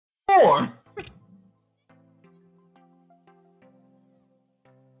more.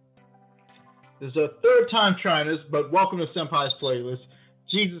 This is a third time trying this, but welcome to Senpai's playlist.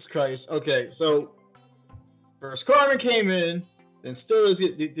 Jesus Christ. Okay, so first Carmen came in, and still is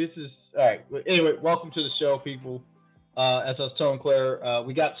this is all right. Anyway, welcome to the show, people. As I was telling Claire,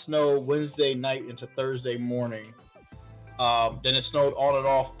 we got snow Wednesday night into Thursday morning. Then it snowed on and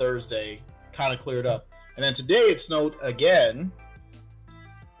off Thursday, kind of cleared up, and then today it snowed again,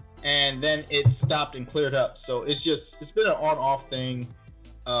 and then it stopped and cleared up. So it's been an on-off thing.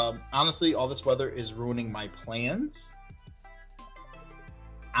 Honestly, all this weather is ruining my plans.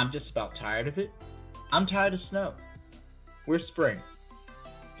 I'm just about tired of it. I'm tired of snow. Where's spring?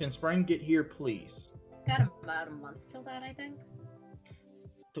 Can spring get here, please? Got about a month till that, I think.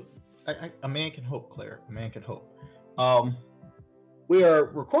 A man can hope, Claire. A man can hope. We are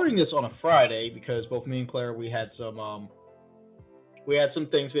recording this on a Friday because both me and Claire, we had some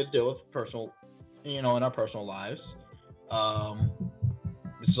things we had to deal with personal, in our personal lives.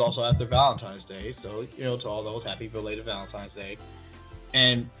 This is also after Valentine's Day, so, to all those, happy belated Valentine's Day.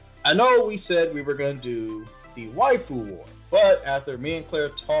 And I know we said we were going to do the waifu war, but after me and Claire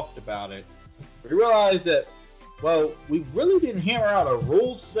talked about it, we realized that, well, we really didn't hammer out a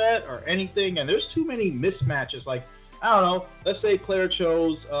rule set or anything, and there's too many mismatches. Like, I don't know, let's say Claire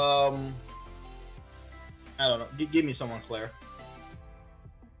chose, I don't know, give me someone, Claire.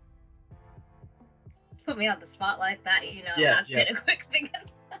 Put me on the spot like that, Yeah, not good at quick thinking.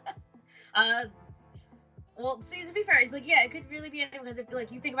 Well, see, to be fair, it's like, yeah, it could really be anyone, because if,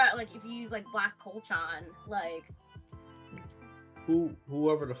 like, you think about it, like, if you use, like, Black Colchan, like...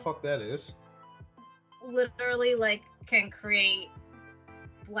 Whoever the fuck that is. Literally, like, can create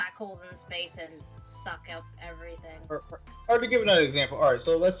black holes in space and suck up everything. Or to give another example, alright,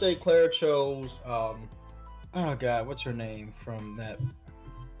 so let's say Claire chose, oh god, what's her name from that...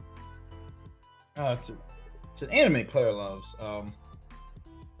 it's an anime Claire loves.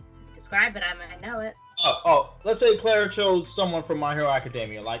 Describe it, I might know it. Oh, let's say Claire chose someone from My Hero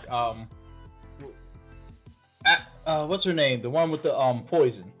Academia, like, what's her name? The one with the,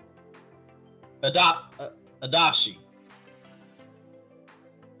 poison. Adachi.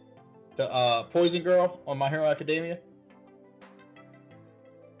 The, poison girl on My Hero Academia.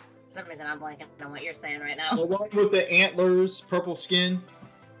 For some reason, I'm blanking on what you're saying right now. The one with the antlers, purple skin.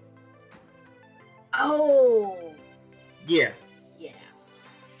 Oh! Yeah. Yeah.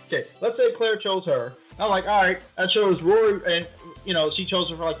 Okay, let's say Claire chose her. I'm like, alright, I chose Rory, and, she chose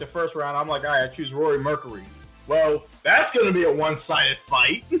her for, like, the first round. I'm like, alright, I choose Rory Mercury. Well, that's gonna be a one-sided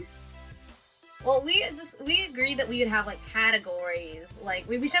fight. Well, we agreed that we would have, like, categories. Like,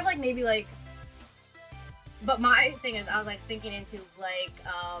 we should have, like, maybe, like... But my thing is, I was, like, thinking into, like,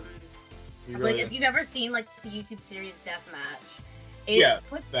 if you've ever seen, like, the YouTube series Deathmatch, it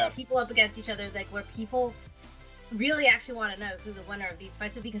puts people up against each other, like, where people really actually want to know who the winner of these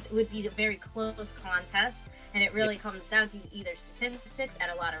fights would be, because it would be a very close contest, and it really comes down to either statistics and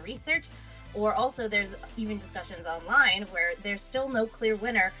a lot of research, or also there's even discussions online where there's still no clear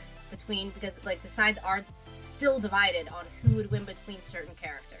winner because, like, the sides are still divided on who would win between certain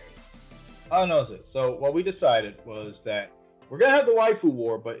characters. I know this. So what we decided was that we're gonna have the waifu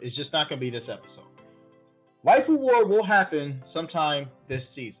war, but it's just not gonna be this episode. Waifu war will happen sometime this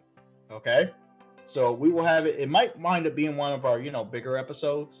season, okay? So we will have it. It might wind up being one of our, bigger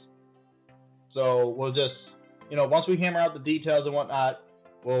episodes. So we'll just, once we hammer out the details and whatnot,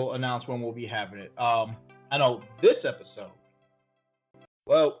 we'll announce when we'll be having it. I know this episode.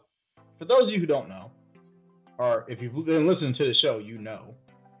 Well, for those of you who don't know, or if you've been listening to the show,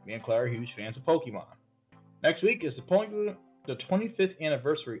 me and Claire are huge fans of Pokemon. Next week is the 25th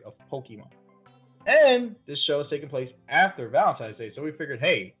anniversary of Pokemon. And this show is taking place after Valentine's Day. So we figured,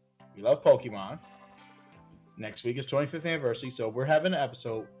 hey, we love Pokemon. Next week is 25th anniversary, so we're having an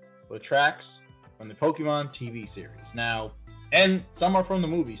episode with tracks from the Pokemon TV series. Now, and some are from the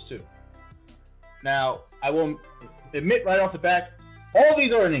movies too. Now, I will admit right off the bat, all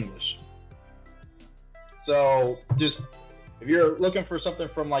these are in English. So, just, if you're looking for something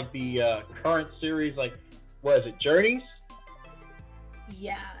from, like, the current series, like, what is it, Journeys?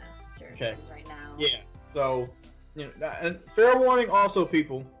 Yeah, Journeys is right now. Yeah, so, and fair warning also,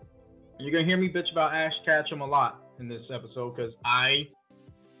 people, you're going to hear me bitch about Ash Ketchum a lot in this episode, because I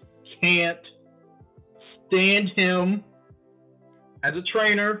can't stand him as a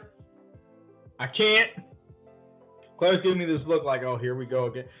trainer. I can't. Claire's giving me this look like, oh, here we go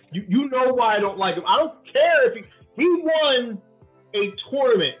again. You know why I don't like him. I don't care if he won a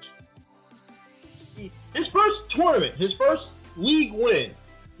tournament. His first tournament, his first league win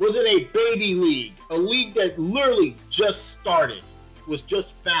was in a baby league, a league that literally just started. was just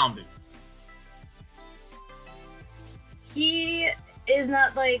founded. He is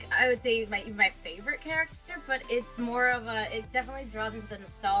not like, I would say, my favorite character, but it's more of a, it definitely draws into the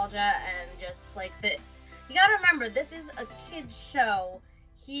nostalgia and just like the, you gotta remember, this is a kid's show.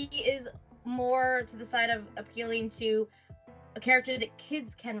 He is more to the side of appealing to a character that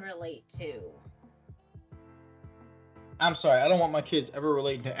kids can relate to. I'm sorry, I don't want my kids ever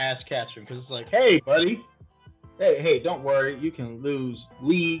relating to Ash Ketchum, because it's like, hey, buddy, hey, don't worry, you can lose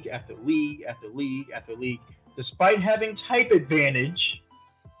league after league after league after league, despite having type advantage.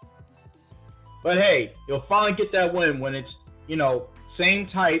 But hey, you'll finally get that win when it's, you know, same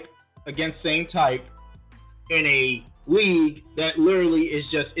type against same type in a league that literally is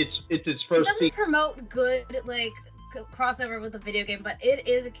just, it's its first season. It doesn't promote good, like, crossover with the video game, but it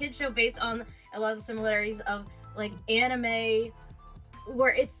is a kid show based on a lot of the similarities of, like, anime,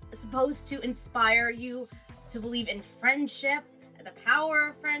 where it's supposed to inspire you to believe in friendship, the power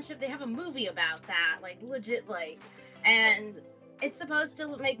of friendship. They have a movie about that, like, legit, like, and it's supposed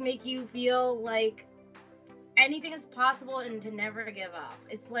to make you feel like anything is possible and to never give up.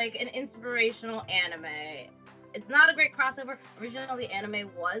 It's like an inspirational anime. It's not a great crossover. Originally, the anime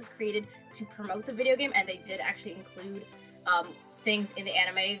was created to promote the video game, and they did actually include things in the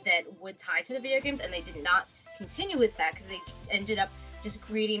anime that would tie to the video games, and they did not continue with that because they ended up just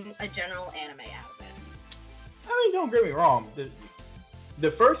creating a general anime out of it. I mean, don't get me wrong.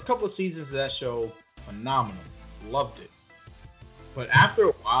 The first couple of seasons of that show, phenomenal. Loved it. But after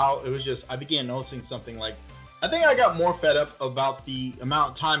a while, it was just, I began noticing something like, I think I got more fed up about the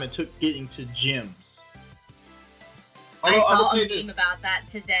amount of time it took getting to gyms. I saw a meme about that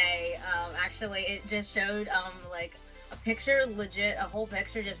today. Actually, it just showed like a picture, legit, a whole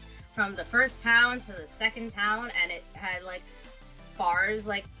picture just from the first town to the second town, and it had like bars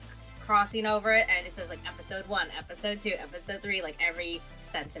like crossing over it, and it says like episode 1, episode 2, episode 3, like every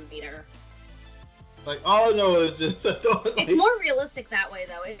centimeter. Like, all I know is just... It's more realistic that way,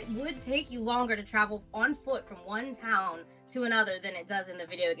 though. It would take you longer to travel on foot from one town to another than it does in the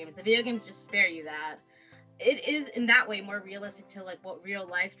video games. The video games just spare you that. It is, in that way, more realistic to, like, what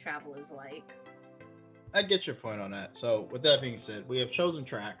real-life travel is like. I get your point on that. So, with that being said, we have chosen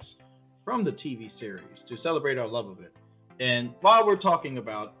tracks from the TV series to celebrate our love of it. And while we're talking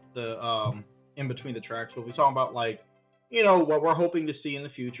about the, in between the tracks, we'll be talking about, like, you know, what we're hoping to see in the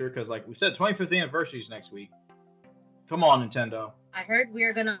future, because like we said, 25th anniversary is next week. Come on, Nintendo. I heard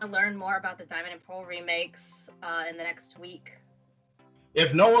we're going to learn more about the Diamond and Pearl remakes in the next week.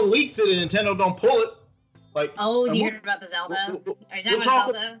 If no one leaks it and Nintendo don't pull it, like... Oh, you heard about the Zelda? Are you talking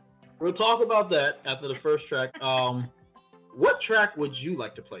about Zelda? We'll talk about that after the first track. What track would you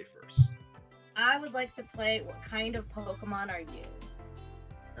like to play first? I would like to play What Kind of Pokemon Are You?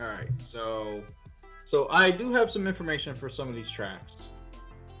 Alright, so I do have some information for some of these tracks.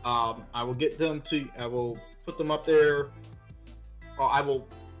 I will get them to. I will put them up there.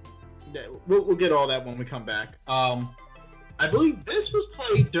 We'll get all that when we come back. I believe this was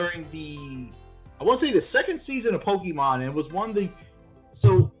played during I want to say the second season of Pokemon, and it was one of the.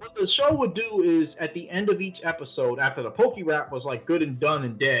 So what the show would do is at the end of each episode, after the Pokerap was like good and done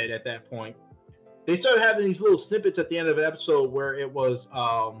and dead at that point, they started having these little snippets at the end of the episode where it was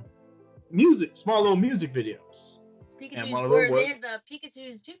music, small little music videos. Pikachu's, where they had the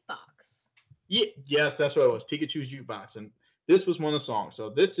Pikachu's Jukebox. Yeah, yes, that's what it was. Pikachu's Jukebox, and this was one of the songs. So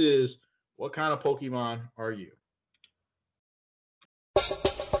this is What Kind of Pokemon Are You?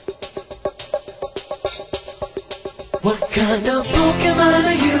 What kind of Pokemon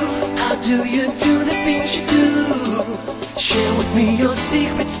are you? How do you do the things you do? Share with me your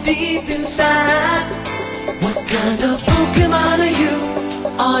secrets deep inside. What kind of Pokemon are you?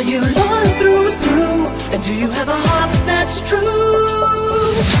 Are you loyal through and through? And do you have a heart that's true?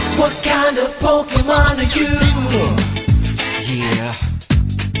 What kind of Pokemon are you? Yeah.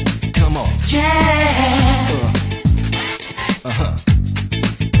 Come on. Yeah.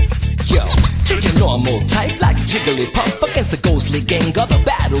 Yo, take your normal type like Jigglypuff against the ghostly gang. Other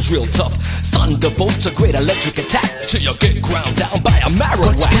battles real tough. Thunderbolts, a great electric attack till you get ground down by a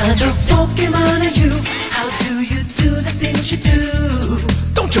Marowak. What kind of Pokemon are you? How do you do the things you do?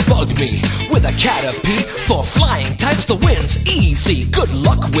 Don't you bug me with a Caterpie. For flying types, the win's easy. Good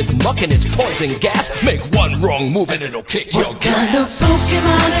luck with muck and its poison gas. Make one wrong move and it'll kick your What kind of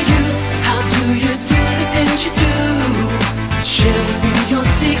Pokemon are you? How do you do the things you do? Share with me your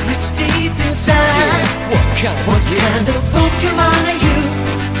secrets deep inside. Yeah, what kind of Pokemon are you?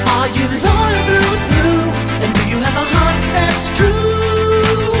 Are you loyal through and through? And do you have a heart that's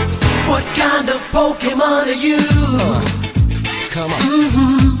true? What kind of Pokemon are you? Come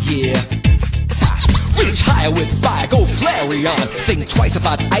on. Yeah. Reach higher with fire, go Flareon. Think twice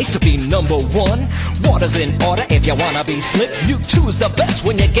about ice to be number one. Water's in order if you wanna be slick. Mewtwo's the best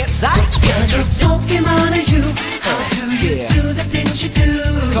when you get hot. What kind of Pokemon are you? How do you do the things you do?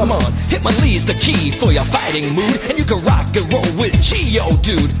 Come on, Hitmonlee's the key for your fighting mood, and you can rock and roll with Geo,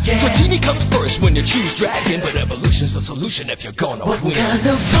 dude. Yeah. Dratini comes first when you choose Dragon, but evolution's the solution if you're gonna What win. kind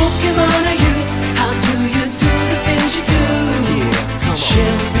of Pokemon are you? How do you do the things you do? Yeah, come on. Share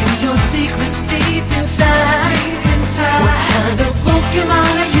with me your secrets deep inside. What kind of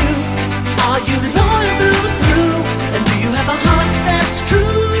Pokemon are you? Are you loyal through and through? And do you have a heart that's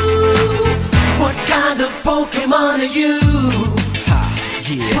true? What kind of Pokemon are you? Ha,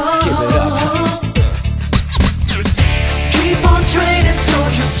 yeah, give it up. Keep on training so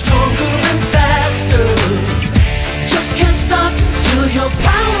you're stronger and faster. Just can't stop till your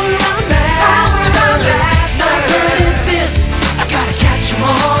power unmastered. Now what is this? I gotta catch 'em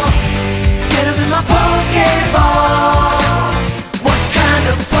all. Get 'em in my Pokeball. What kind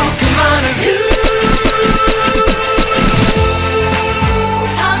of Pokemon are you?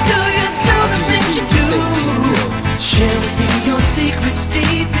 How do you do the things you do? Share with me your secrets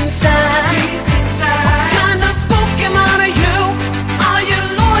deep inside. What kind of Pokemon are you? Are you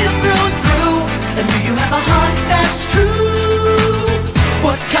loyal through and through? And do you have a heart that's true?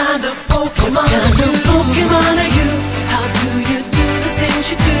 What kind of Pokemon are you? How do you do the things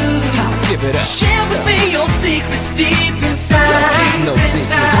you do? Give it up. Share with me your secrets deep inside. Ain't no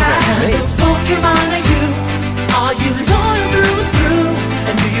secrets, What kind of Pokemon are you? Are you loyal through and through?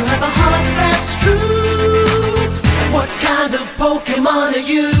 And do you have a heart that's true? What kind of Pokemon are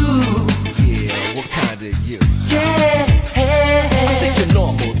you? Yeah, what kind are you? Yeah. I think you're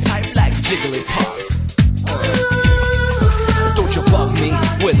normal, type like Jigglypuff. Don't you bug me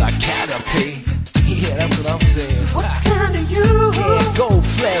with a Caterpie? Yeah, that's what I'm saying. What kind are you? Yeah, go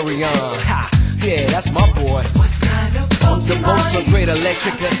Flareon. Ha, yeah, that's my boy. What kind of Thunderbolt's a Pokemon great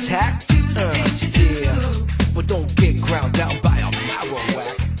electric attack. Yeah, but don't get ground down by a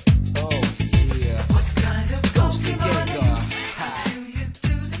Marowak. Oh, yeah. What kind of Ghostly Pokemon Gengar. Ha,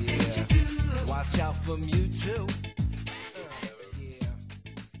 yeah. Watch out for Mewtwo. Yeah.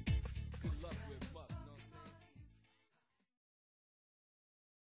 Good luck with Muck, know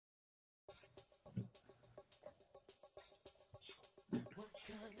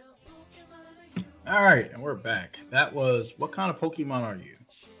what All right, and we're back. That was What Kind of Pokemon Are You?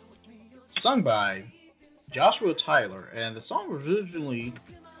 Sung by Joshua Tyler, and the song was originally,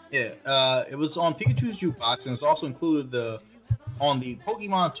 it was on Pikachu's Jukebox, and it's also included on the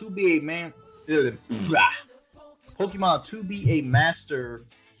Pokemon to be a Pokemon to be a Master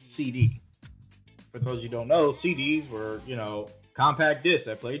CD. For those of you who don't know, CDs were, compact discs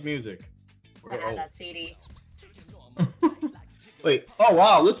that played music. I had that CD. Wait, oh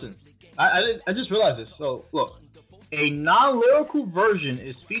wow, listen. I just realized this. So, look. A non-lyrical version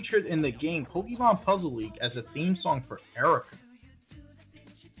is featured in the game Pokemon Puzzle League as a theme song for Erica.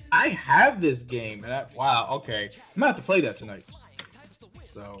 I have this game, and wow, okay. I'm gonna have to play that tonight.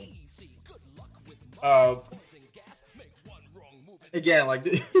 So, again, like,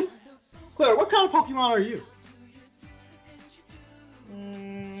 Claire, what kind of Pokemon are you?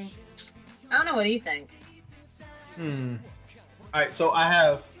 I don't know. What do you think? Alright, so I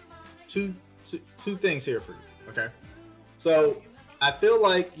have two things here for you, okay? So, I feel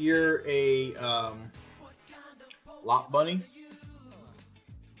like you're a Lot Bunny.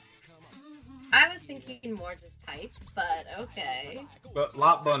 I was thinking more just type, but okay. But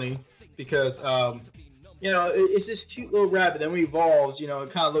Lot Bunny, because, it's this cute little rabbit. Then when it evolves, it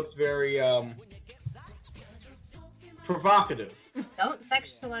kind of looks very provocative. Don't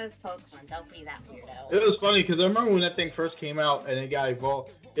sexualize Pokemon. Don't be that weirdo. It was funny because I remember when that thing first came out and it got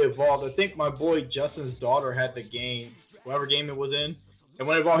evolved. I think my boy Justin's daughter had the game, whatever game it was in, and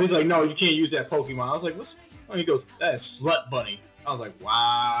when it evolved, he's like, "No, you can't use that Pokemon." I was like, "What's?" And he goes, "That's Slut Bunny." I was like,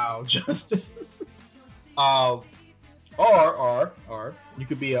 "Wow, Justin." Or you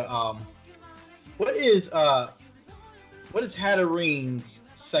could be a what is Hatterene's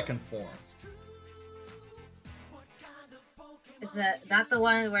second form? Is that the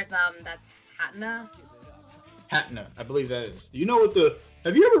one where that's Hatna? Hatna, I believe that is. Do you know what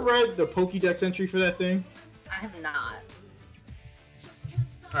have you ever read the Pokédex entry for that thing? I have not.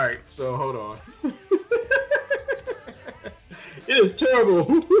 Alright, so hold on. It is terrible.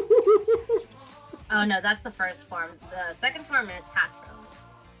 Oh no, that's the first form. The second form is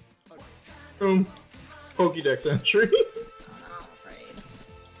Hatterene. Pokédex entry. I'm afraid.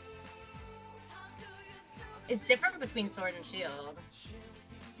 It's different between Sword and Shield.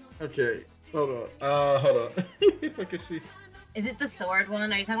 Okay, hold on. If I can see. Is it the Sword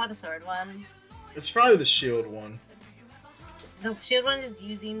one? Are you talking about the Sword one? It's probably the Shield one. The shield one is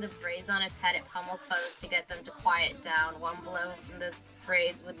using the braids on its head. It pummels foes to get them to quiet down. One blow from those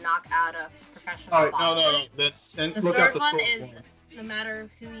braids would knock out a professional All right, boxer. no. Then The look sword at the one sword is, no matter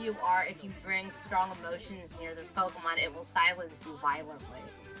who you are, if you bring strong emotions near this Pokemon, it will silence you violently.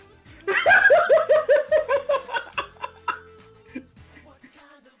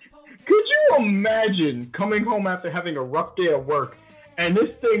 Could you imagine coming home after having a rough day at work and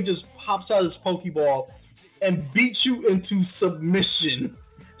this thing just pops out of its Pokeball and beats you into submission?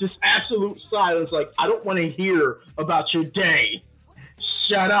 Just absolute silence, like, I don't want to hear about your day.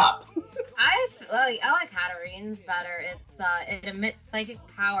 Shut up. I like Hatterene's better. It emits psychic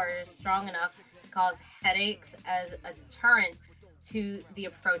powers strong enough to cause headaches as a deterrent to the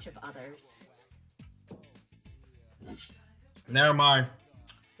approach of others. Never mind.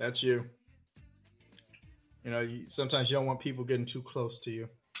 That's you. You know, sometimes you don't want people getting too close to you.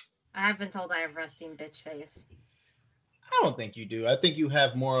 I have been told I have resting bitch face. I don't think you do. I think you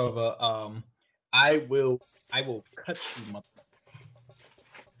have more of a I will cut you, mother.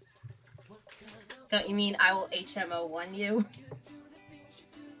 Don't you mean I will HMO1 you?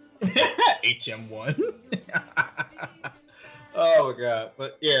 HM1. Oh my god.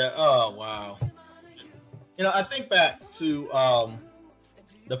 But yeah, oh wow. You know, I think back to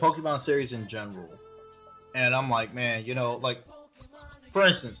the Pokemon series in general. And I'm like, man, you know, like, for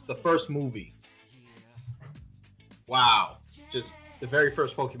instance, the first movie. Wow. Just the very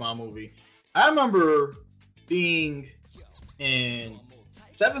first Pokemon movie. I remember being in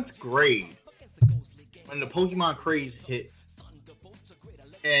 7th grade when the Pokemon craze hit.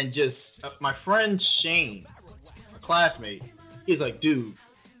 And just, my friend Shane, a classmate, he's like, dude,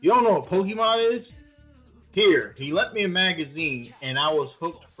 you don't know what Pokemon is? Here, he lent me a magazine, and I was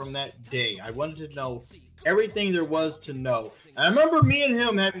hooked from that day. I wanted to know everything there was to know. And I remember me and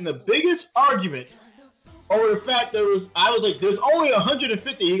him having the biggest argument over the fact I was like, there's only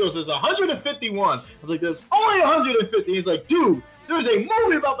 150. He goes, there's 151. I was like, there's only 150. He's like, dude, there's a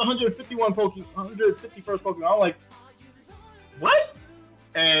movie about the 151st Pokemon. I'm like, what?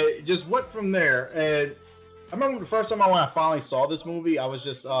 And it just went from there. And I remember the first time when I finally saw this movie, I was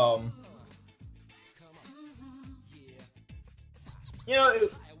just, you know,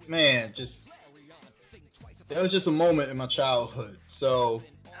 it was just a moment in my childhood. So,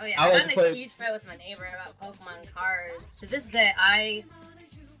 oh yeah, I got in a huge fight with my neighbor about Pokemon cards. To this day, I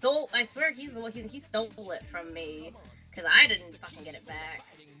swear he stole it from me because I didn't fucking get it back.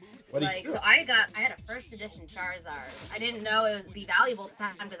 So I had a first edition Charizard. I didn't know it would be valuable at the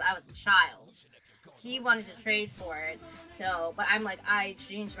time because I was a child. He wanted to trade for it, but I'm like, I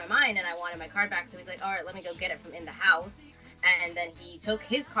changed my mind and I wanted my card back. So he's like, all right, let me go get it from in the house. And then he took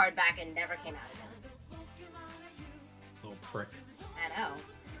his card back and never came out again. Little prick. I know.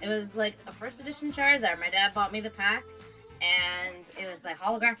 It was like a first edition Charizard. My dad bought me the pack, and it was the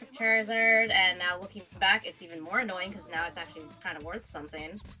holographic Charizard. And now looking back, it's even more annoying because now it's actually kind of worth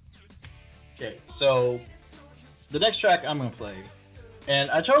something. Okay, so the next track I'm gonna play,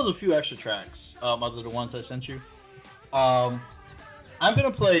 and I chose a few extra tracks other than the ones I sent you. I'm gonna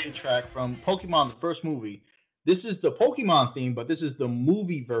play a track from Pokemon, the first movie. This is the Pokemon theme, but this is the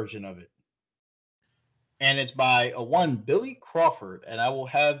movie version of it. And it's by one Billy Crawford, and I will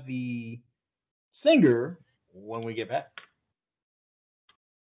have the singer when we get back.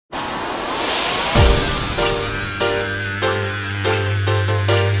 I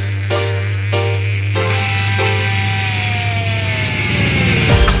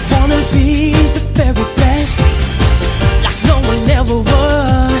wanna be the very best, like no one ever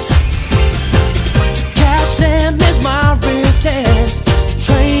was. To catch them is my real test, to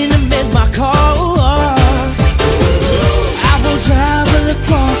train them is my cause. I will travel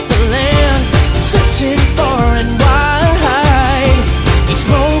across the land, searching far and wide.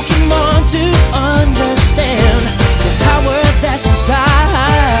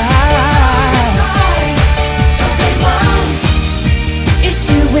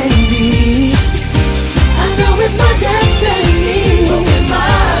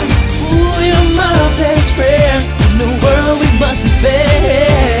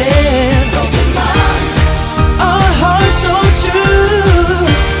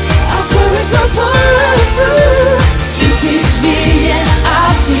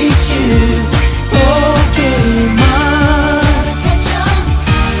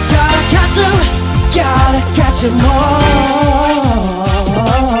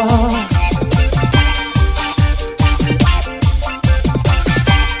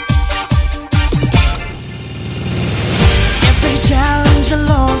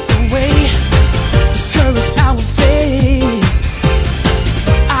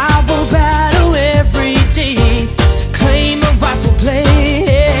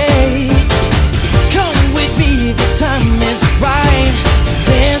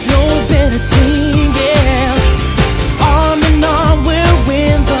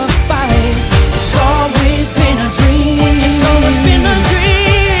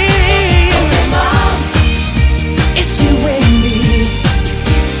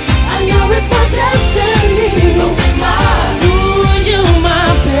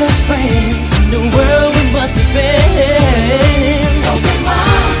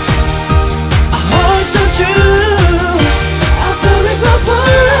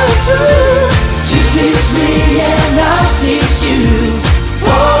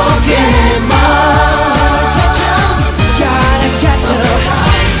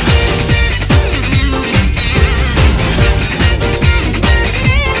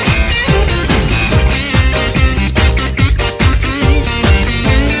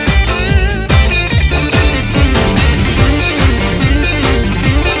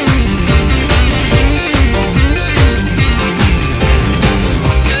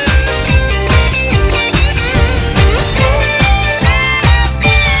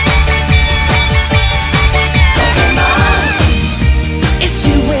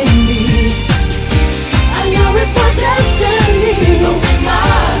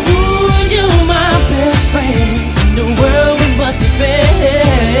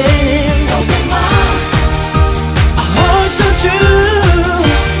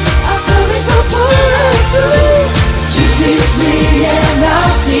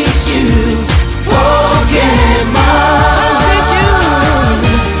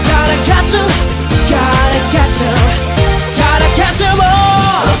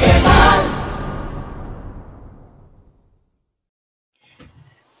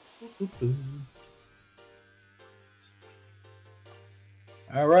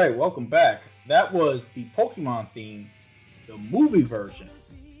 All right, welcome back. That was the Pokemon theme, the movie version,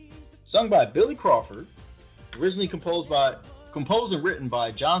 sung by Billy Crawford, originally composed and written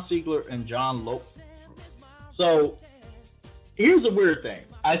by John Siegler and John Lope. So here's a weird thing.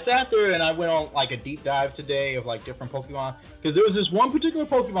 I sat there and I went on like a deep dive today of like different Pokemon, because there was this one particular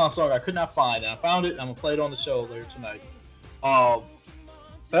Pokemon song I could not find, and I found it and I'm gonna play it on the show later tonight.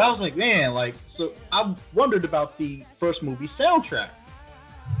 But I was like, man, like, so I wondered about the first movie soundtrack.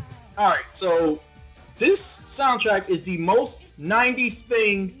 Alright, so this soundtrack is the most 90s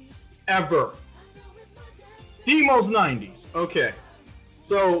thing ever. The most 90s. Okay.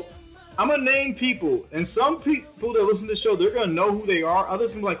 So I'm going to name people, and some people that listen to the show, they're going to know who they are.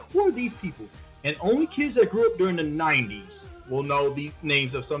 Others going to be like, who are these people? And only kids that grew up during the 90s will know the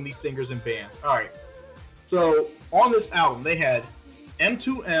names of some of these singers and bands. Alright. So on this album, they had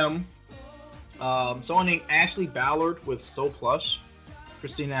M2M, someone named Ashley Ballard with So Plush,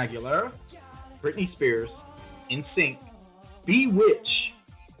 Christina Aguilera, Britney Spears, NSYNC, Bewitch.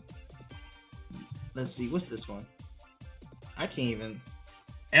 Let's see, what's this one? I can't even.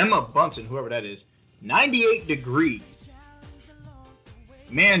 Emma Bunton, whoever that is. 98 Degrees.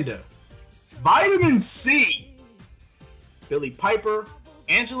 Manda. Vitamin C. Billy Piper,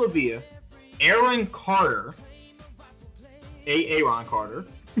 Angela Villa, Aaron Carter, Aaron Carter,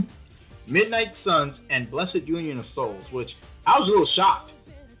 Midnight Suns, and Blessed Union of Souls, which I was a little shocked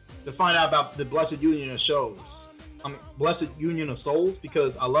to find out about the Blessed Union of Blessed Union of Souls,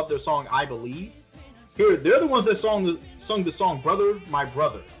 because I love their song I Believe. Here, they're the ones that sung the song Brother, My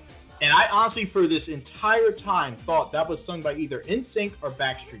Brother. And I honestly, for this entire time, thought that was sung by either NSYNC or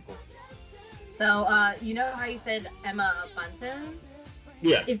Backstreet Boys. So, you know how you said Emma Bunton?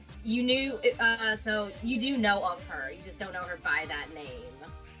 Yeah. If you knew, so you do know of her, you just don't know her by that name.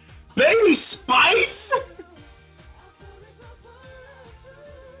 Baby Spice?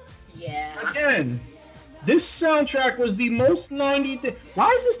 Yeah. Again, this soundtrack was the most 90s. Why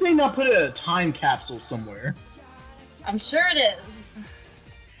is this thing not put in a time capsule somewhere? I'm sure it is.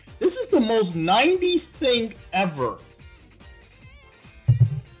 This is the most 90s thing ever.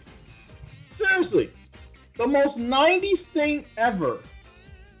 Seriously. The most 90s thing ever.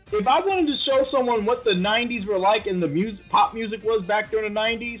 If I wanted to show someone what the 90s were like and the pop music was back during the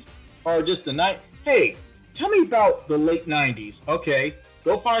 90s, or just the night, hey, tell me about the late 90s. Okay,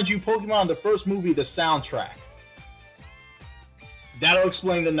 go find you Pokemon, the first movie, the soundtrack. That'll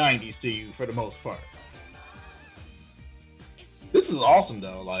explain the 90s to you for the most part. This is awesome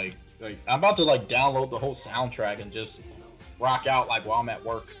though. Like I'm about to like download the whole soundtrack and just rock out like while I'm at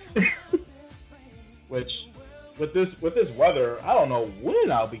work. Which with this weather, I don't know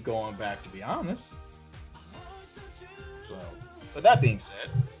when I'll be going back, to be honest. So, but that being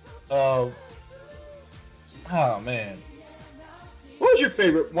said, oh man, what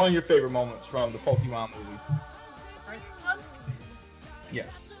was one of your favorite moments from the Pokemon movie? The first one? Yes.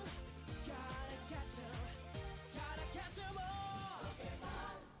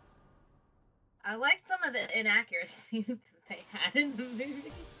 I liked some of the inaccuracies that they had in the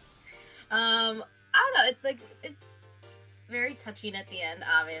movie. I don't know, it's very touching at the end,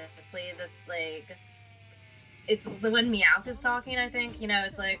 obviously. It's when Meowth is talking, I think,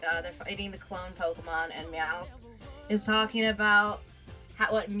 it's like they're fighting the clone Pokemon, and Meowth is talking about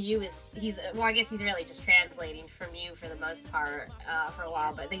what Mew is. I guess he's really just translating for Mew for the most part for a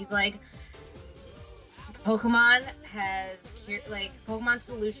while, but he's like, Pokemon has Pokemon's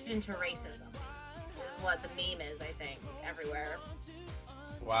solution to racism is what the meme is, I think, everywhere.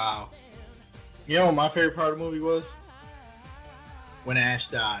 Wow. You know what my favorite part of the movie was? When Ash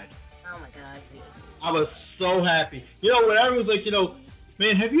died. Oh my god, dude. I was so happy. When everyone was like,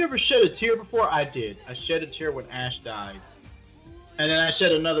 man, have you ever shed a tear before? I did. I shed a tear when Ash died. And then I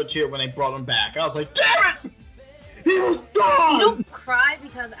shed another tear when they brought him back. I was like, damn it! He was gone! You don't cry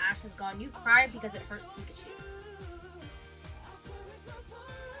because Ash is gone. You cry because it hurt Pikachu.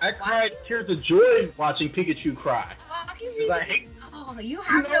 I cried tears of joy watching Pikachu cry. You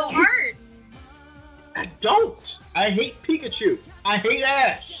have no heart. I don't. I hate Pikachu. I hate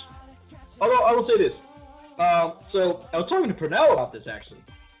Ash. Although I will say this. So I was talking to Purnell about this actually.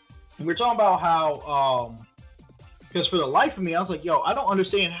 We were talking about how, because for the life of me, I was like, I don't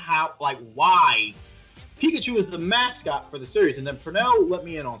understand why Pikachu is the mascot for the series. And then Purnell let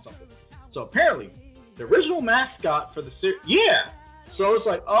me in on something. So apparently, the original mascot for the series, So it's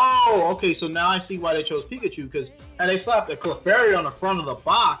like, oh, okay, so now I see why they chose Pikachu, because had they slapped a Clefairy on the front of the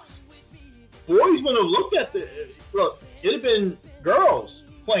box, boys would have looked at it'd have been girls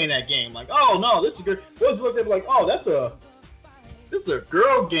playing that game. Like, oh no, this is good. Boys looked at it like, oh, this is a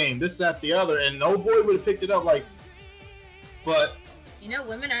girl game, this, that, the other, and no boy would have picked it up. Like, but you know,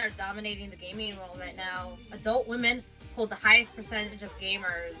 women are dominating the gaming world right now. Adult women hold the highest percentage of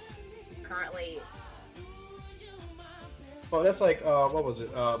gamers currently. well, that's like what was it?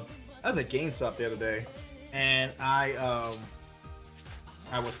 I was at GameStop the other day, and I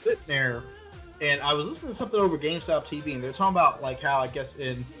was sitting there, and I was listening to something over GameStop TV, and they're talking about like how I guess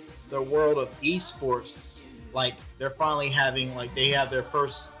in the world of esports, like they're finally having like they have their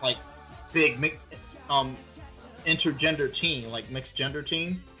first like big intergender team, like mixed gender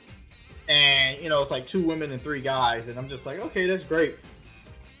team, and you know it's like 2 women and 3 guys, and I'm just like, okay, that's great.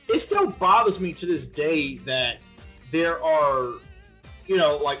 It still bothers me to this day that there are, you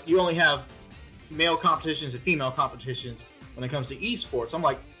know, like you only have male competitions and female competitions when it comes to esports. I'm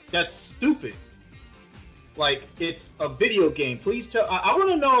like, that's stupid. Like, it's a video game. Please tell. I want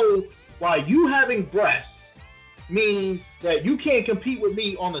to know why you having breasts means that you can't compete with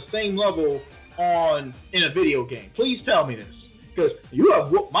me on the same level in a video game. Please tell me this, because you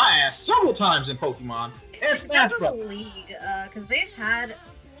have whooped my ass several times in Pokemon and Smash Bros. The league, because they've had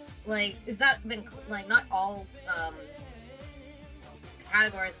like it's not been like not all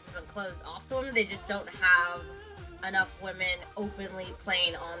categories have been closed off to women. They just don't have enough women openly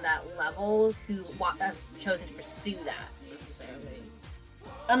playing on that level who have chosen to pursue that necessarily.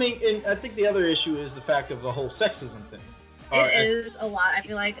 I mean, and I think the other issue is the fact of the whole sexism thing. It is a lot. I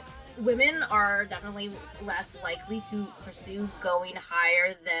feel like women are definitely less likely to pursue going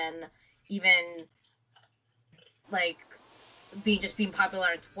higher than even like being popular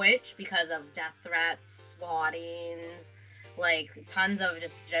on Twitch because of death threats, swattings, like tons of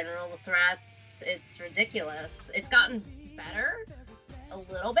just general threats. It's ridiculous. It's gotten better a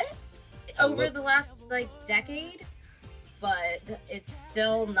little bit over the last like decade, but it's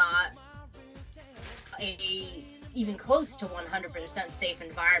still not even close to 100% safe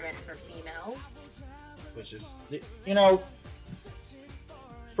environment for females. Which is, you know,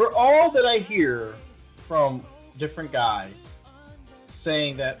 for all that I hear from different guys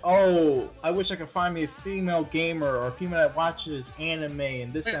saying that, oh, I wish I could find me a female gamer or a female that watches anime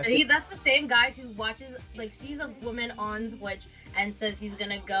and this. That's the same guy who watches, like, sees a woman on Twitch and says he's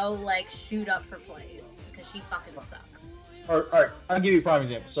gonna go like shoot up her place because she fucking sucks. All right, I'll give you a prime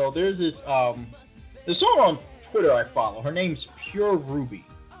example. So there's this there's someone on Twitter I follow. Her name's Pure Ruby.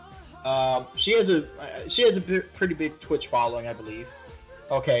 She has a pretty big Twitch following, I believe.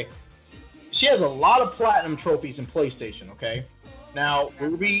 Okay, she has a lot of platinum trophies in PlayStation. Okay. Now,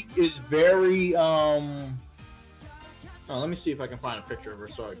 Ruby is very, let me see if I can find a picture of her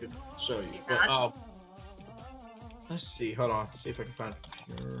so I could show you. But, let's see, hold on, see if I can find a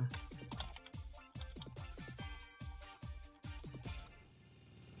picture.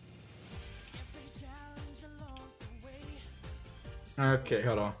 Okay,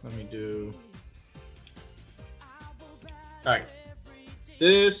 hold on, let me do... Alright,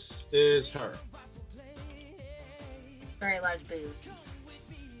 this is her. Very large boobs.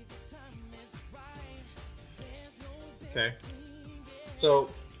 Okay. So,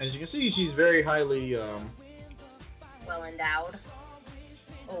 as you can see, she's very highly, well endowed.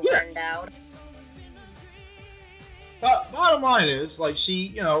 Yeah. Endowed. Bottom line is, like,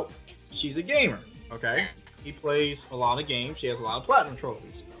 she's a gamer, okay? She plays a lot of games. She has a lot of platinum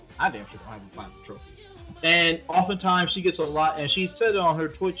trophies. I damn sure don't have a platinum trophy. And oftentimes she gets a lot, and she said it on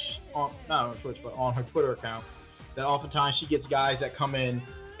her not on Twitch, but on her Twitter account, that oftentimes she gets guys that come in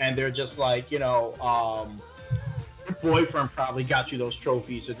and they're just like, your boyfriend probably got you those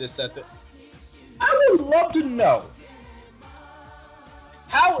trophies or this, that. I would love to know,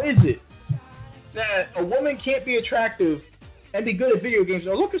 how is it that a woman can't be attractive and be good at video games,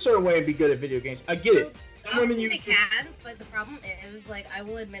 or look a certain way and be good at video games? I get it. Obviously they can, but the problem is, like, I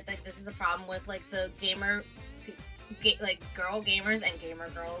will admit that this is a problem with, like, the girl gamers and gamer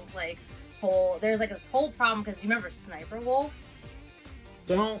girls, like, there's like this whole problem because you remember Sniper Wolf?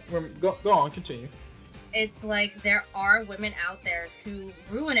 Go on, continue. It's like there are women out there who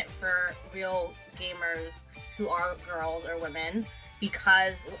ruin it for real gamers who are girls or women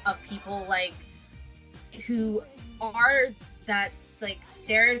because of people like who are that like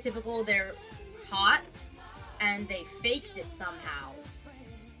stereotypical, they're hot and they faked it somehow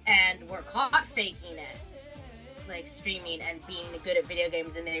and were caught faking it, like streaming and being good at video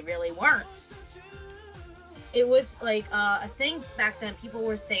games, and they really weren't. It was like a thing back then. People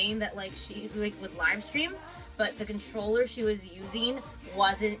were saying that like she like would live stream, but the controller she was using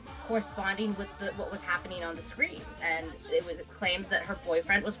wasn't corresponding with what was happening on the screen, and it was claims that her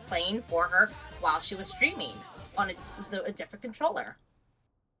boyfriend was playing for her while she was streaming on a different controller.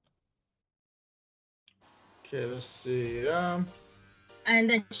 Okay, let's see. And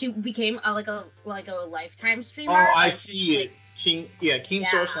then she became like a lifetime streamer. Oh, I like, see it. King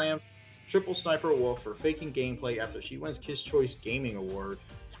Star Yeah. Slam Triple Sniper Wolf for faking gameplay after she wins Kids Choice Gaming Award.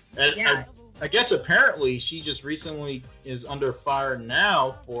 And Yeah. I guess apparently she just recently is under fire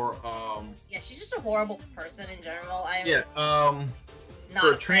now for Yeah, she's just a horrible person in general. I'm not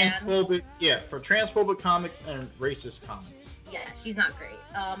for a fan. transphobic comics and racist comics. Yeah, she's not great.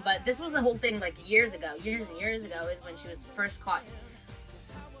 But this was a whole thing like years and years ago is when she was first caught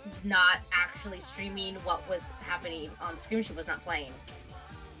not actually streaming what was happening on screen. She was not playing.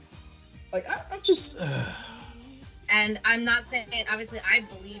 Like I'm just. And I'm not saying, obviously, I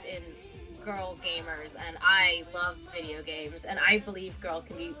believe in girl gamers, and I love video games, and I believe girls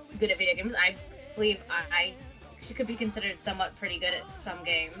can be good at video games. I believe she could be considered somewhat pretty good at some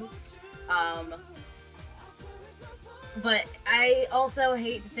games. But I also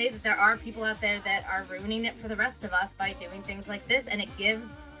hate to say that there are people out there that are ruining it for the rest of us by doing things like this, and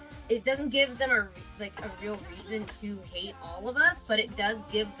it doesn't give them a real reason to hate all of us, but it does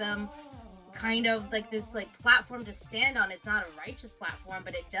give them kind of like this like platform to stand on. It's not a righteous platform,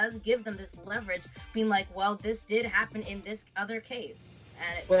 but it does give them this leverage, being like, well, this did happen in this other case,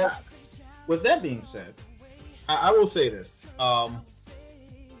 and it sucks. With that being said, I will say this. I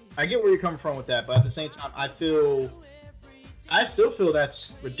get where you're coming from with that, but at the same time, I still feel that's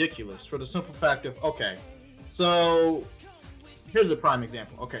ridiculous for the simple fact of, okay, so here's a prime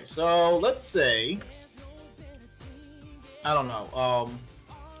example. Okay, so let's say, I don't know,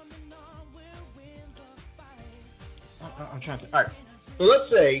 I'm trying to. All right. So let's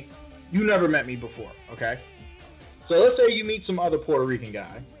say you never met me before. Okay. So let's say you meet some other Puerto Rican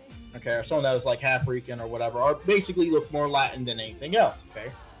guy. Okay, or someone that is like half Rican or whatever, or basically looks more Latin than anything else.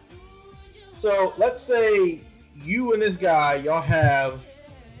 Okay. So let's say you and this guy, y'all have,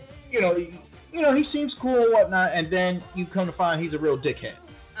 you know, he seems cool and whatnot, and then you come to find he's a real dickhead.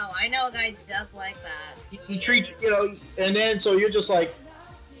 Oh, I know a guy just like that. He treats, and then so you're just like,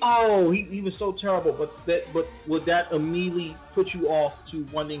 oh, he was so terrible, but would that immediately put you off to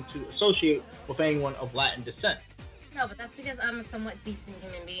wanting to associate with anyone of Latin descent? No, but that's because I'm a somewhat decent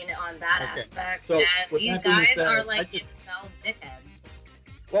human being on that aspect, So, and with these that being guys said, are like incel dickheads.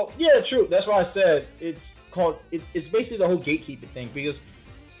 Well, yeah, true. That's why I said it's basically the whole gatekeeping thing, because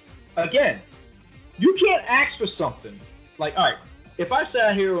again, you can't ask for something. Like, all right, if I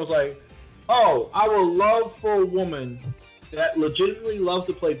sat here and was like, oh, I would love for a woman that legitimately loves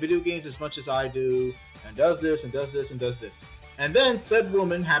to play video games as much as I do, and does this and does this and does this, and then said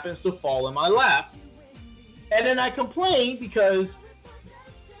woman happens to fall in my lap, and then I complain because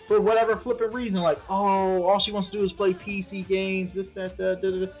for whatever flippant reason, like, oh, all she wants to do is play PC games, this, that, that, da,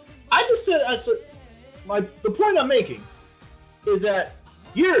 da, da. I said, the point I'm making is that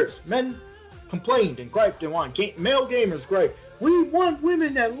years men complained and griped and wanted male gamers gripe. We want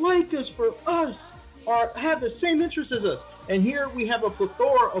women that like us for us, or have the same interests as us. And here we have a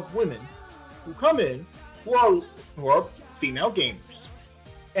plethora of women who come in who are female gamers.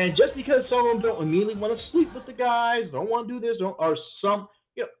 And just because some of them don't immediately want to sleep with the guys, don't want to do this,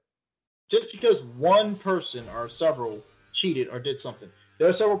 just because one person or several cheated or did something. There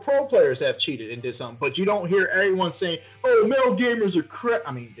are several pro players that have cheated and did something, but you don't hear everyone saying, "Oh, male gamers are crap."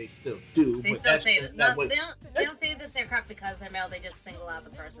 I mean, they still do. They still say that. No, they don't say that they're crap because they're male. They just single out the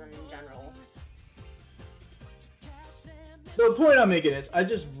person in general. The point I'm making is, I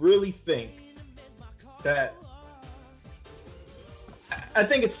just really think that I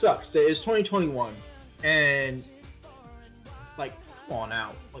think it sucks that it's 2021 and like, come on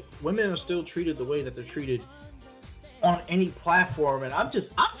now, like women are still treated the way that they're treated on any platform, and I'm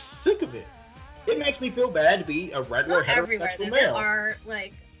sick of it. It makes me feel bad to be a regular everywhere. heterosexual There male. are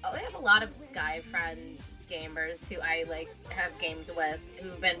like, I have a lot of guy friend gamers who I like have gamed with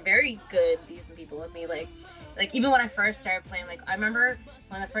who've been very good, decent people with me. Like even when I first started playing, like I remember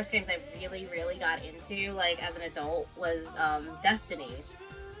one of the first games I really got into, like as an adult, was Destiny.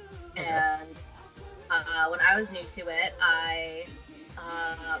 Okay. And when I was new to it, I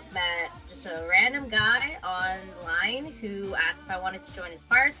met just a random guy online who asked if I wanted to join his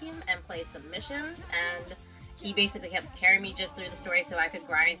fire team and play some missions, and he basically kept carrying me just through the story so I could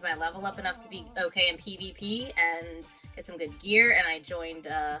grind my level up enough to be okay in PvP and get some good gear, and I joined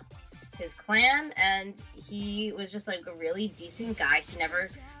his clan, and he was just like a really decent guy. He never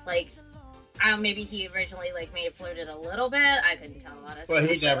maybe he originally like may have flirted a little bit, I couldn't tell honestly. But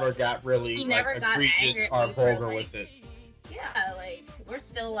he never got really got angry or at me vulgar for, like, with it. Yeah, like we're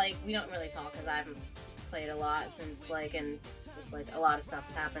still like, we don't really talk because I haven't played a lot since like, and just like a lot of stuff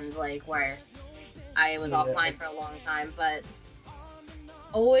has happened like where I was offline for a long time, but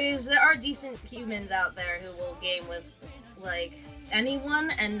always there are decent humans out there who will game with like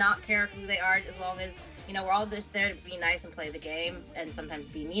anyone and not care who they are, as long as, you know, we're all just there to be nice and play the game, and sometimes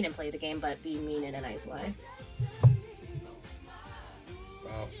be mean and play the game, but be mean in a nice way.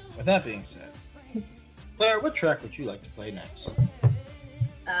 Well, with that being said, Claire, what track would you like to play next?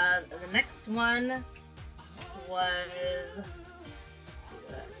 The next one was... Let's see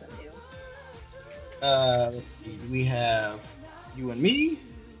what else I do. Let's see. We have You and Me.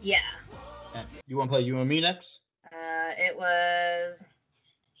 Yeah. You want to play You and Me next? It was...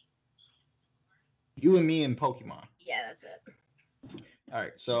 You and Me and Pokemon. Yeah, that's it.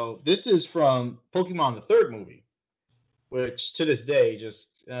 Alright, so this is from Pokemon the third movie, which to this day just...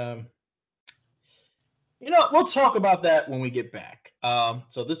 you know, we'll talk about that when we get back.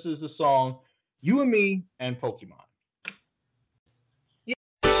 So this is the song You and Me and Pokemon.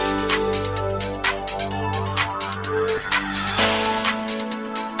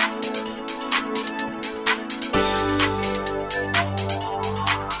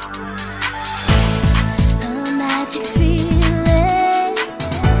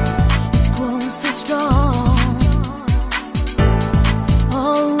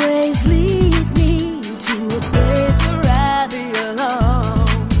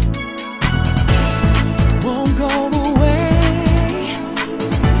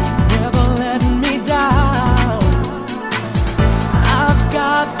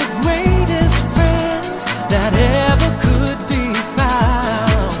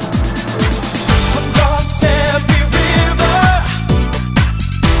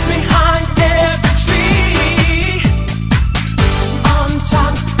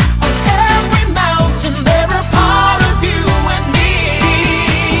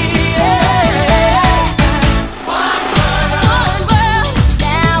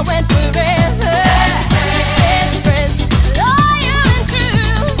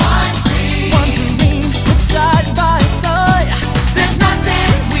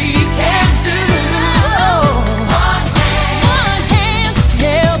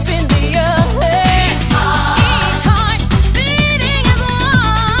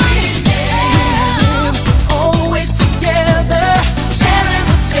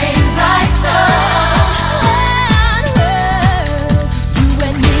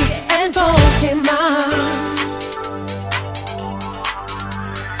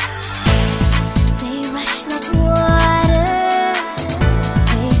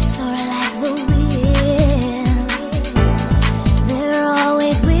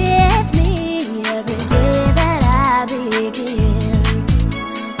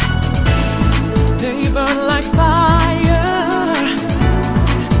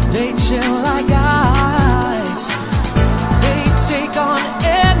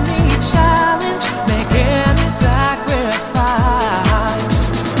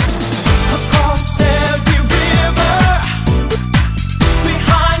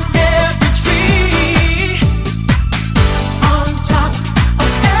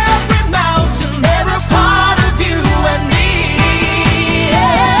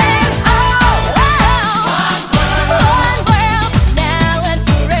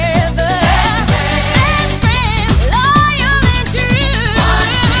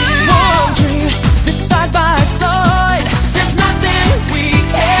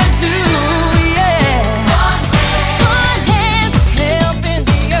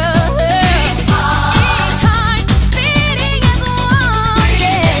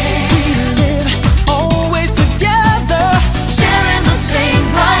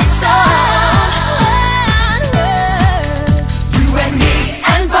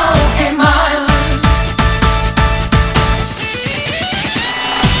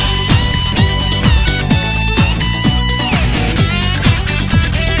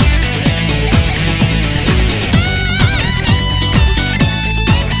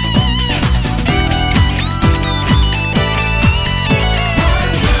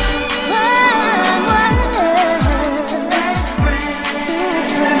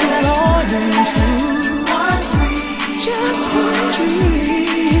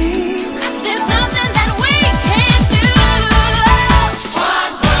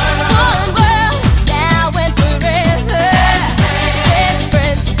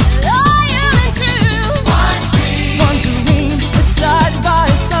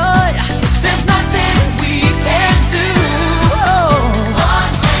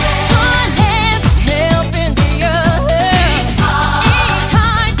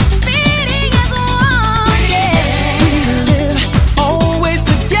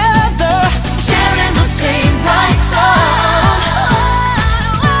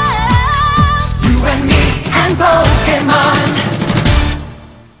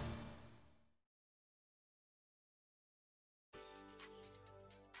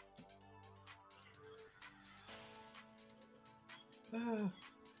 All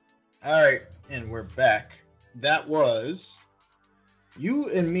right, and we're back. That was You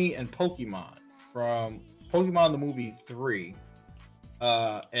and Me and Pokemon from Pokemon the Movie 3.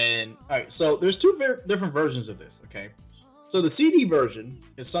 And all right, so there's two different versions of this. Okay, so the CD version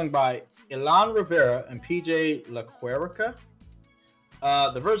is sung by Ilan Rivera and PJ LaQuerica.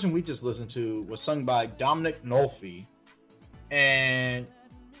 The version we just listened to was sung by Dominic Nolfi, and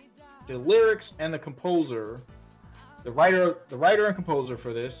the lyrics and the composer, the writer and composer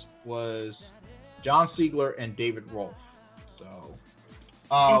for this was John Siegler and David Rolfe. So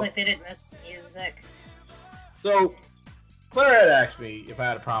seems like they didn't miss the music. So Claire had asked me if I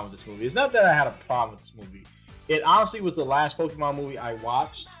had a problem with this movie. It's not that I had a problem with this movie. It honestly was the last Pokemon movie I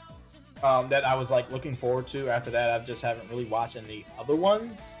watched that I was like looking forward to. After that, I just haven't really watched any other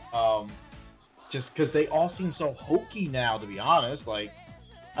ones. Just because they all seem so hokey now, to be honest. Like,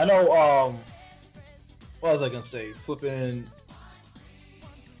 I know, what was I gonna say? Flipping,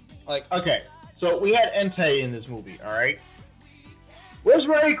 like, okay, so we had Entei in this movie, alright? Where's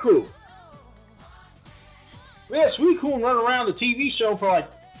Raikou? We had Suicune run around the TV show for,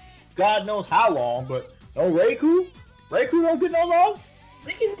 like, God knows how long, but no Raikou? Raikou don't get no love?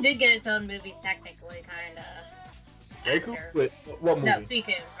 Suicune did get its own movie, technically, kinda. Raikou? Wait, what movie? No,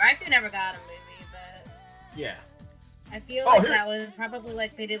 Suicune. Raikou never got a movie, but... Yeah. I feel like that was probably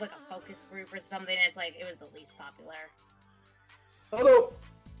like they did like a focus group or something, and it's like it was the least popular. Although,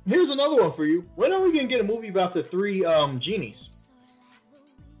 here's another one for you. When are we gonna get a movie about the three genies?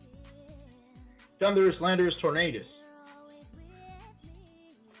 Thunderous, Landorus, Tornadus.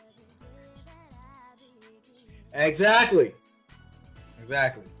 Exactly.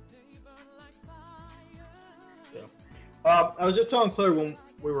 Yeah. I was just telling Claire when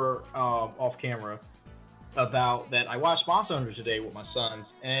we were off camera about that I watched Monster Hunter today with my sons,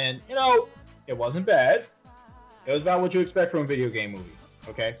 and you know, it wasn't bad. It was about what you expect from a video game movie.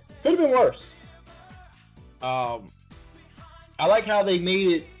 Okay, could have been worse. I like how they made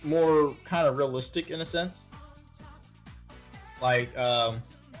it more kind of realistic in a sense. Like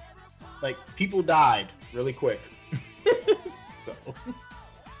people died really quick.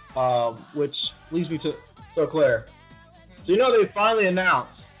 So, which leads me to Claire. So you know they finally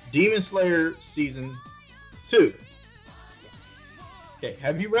announced Demon Slayer season 2. Yes. Okay,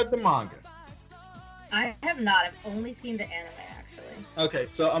 have you read the manga? I have not. I've only seen the anime, actually. Okay,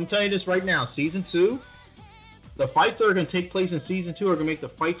 so I'm telling you this right now. Season 2, the fights that are going to take place in Season 2 are going to make the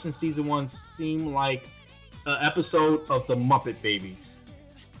fights in Season 1 seem like an episode of the Muppet Babies.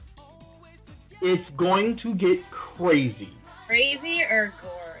 It's going to get crazy. Crazy or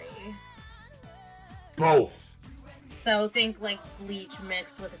gory? Both. So think like Bleach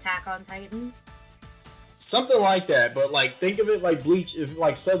mixed with Attack on Titan? Something like that, but like think of it like Bleach. If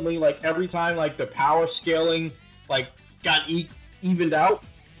like suddenly like every time like the power scaling like got evened out,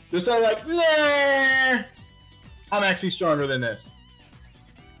 they're sort of like, nah, I'm actually stronger than this.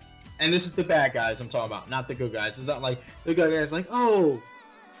 And this is the bad guys I'm talking about, not the good guys. It's not like the good guys like, oh,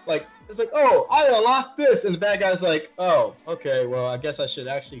 like it's like, oh, I unlocked this, and the bad guy's like, oh, okay, well I guess I should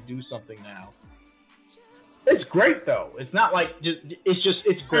actually do something now. It's great though. It's not like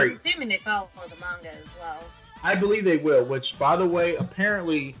it's great. I'm assuming they follow the manga as well. I believe they will. Which, by the way,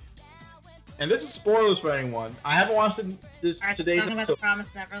 apparently, and this is spoilers for anyone. I haven't watched this today. Talking about the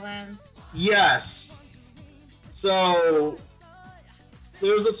Promised Neverland. Yes. So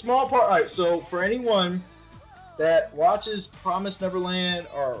there's a small part. All right. So for anyone that watches Promised Neverland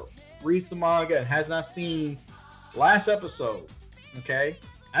or reads the manga and has not seen last episode, okay.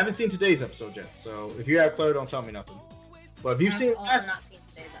 I haven't seen today's episode yet, so if you have Claire, don't tell me nothing. But if you've not seen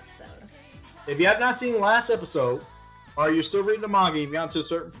today's episode. If you have not seen the last episode, or you're still reading the manga, you've gotten to a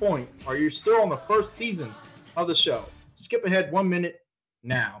certain point, or you're still on the first season of the show, skip ahead 1 minute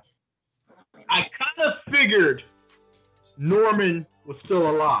now. I kind of figured Norman was still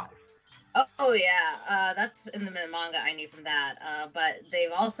alive. Oh yeah, that's in the manga. I knew from that. But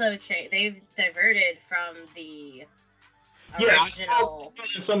they've also they've diverted from the original. Yeah,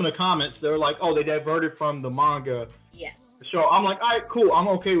 in some of the comments, they're like, "Oh, they diverted from the manga." Yes. So I'm like, "All right, cool. I'm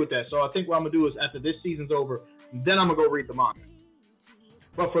okay with that." So I think what I'm gonna do is after this season's over, then I'm gonna go read the manga.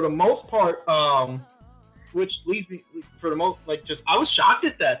 But for the most part, which leads me for the most, like, just I was shocked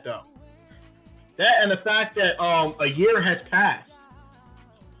at that though. That and the fact that a year has passed.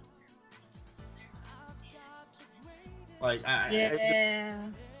 Like,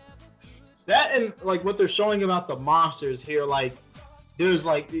 that and like what they're showing about the monsters here, like there's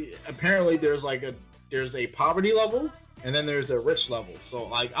like apparently there's a poverty level and then there's a rich level. So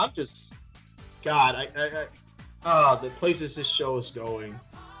like I'm just God, the places this show is going.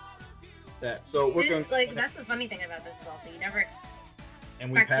 that. So we're going like that's the funny thing about this is also you never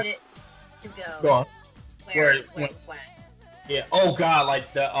expected it to go on. where it went. Yeah. Oh god,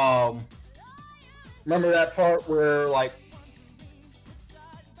 like the remember that part where like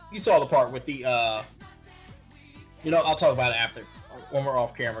you saw the part with the I'll talk about it after when we're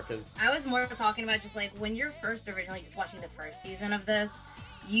off camera because I was more talking about just like when you're first originally just watching the first season of this,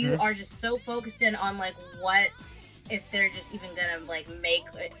 you are just so focused in on like what if they're just even gonna like make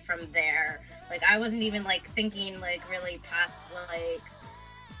it from there. Like I wasn't even like thinking like really past like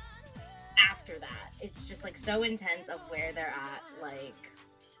after that. It's just like so intense of where they're at. Like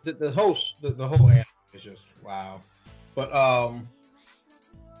the whole anime is just wow. But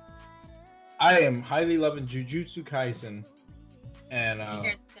I am highly loving Jujutsu Kaisen, and you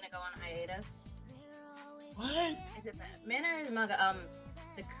hear it's gonna go on hiatus. What? Is it the manga or the manga?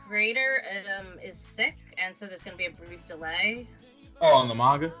 The creator is sick, and so there's gonna be a brief delay. Oh, on the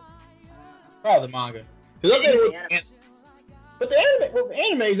manga? Probably the manga. But the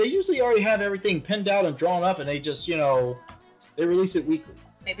anime, they usually already have everything pinned out and drawn up, and they just, they release it weekly.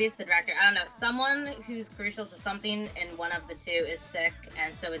 Maybe it's the director. I don't know. Someone who's crucial to something in one of the two is sick,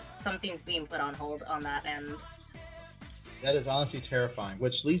 and so something's being put on hold on that end. That is honestly terrifying,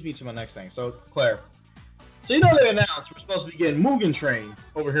 which leads me to my next thing. So, Claire, so they announced we're supposed to be getting Mugen Train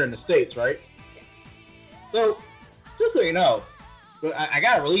over here in the States, right? Yes. So, just so you know, I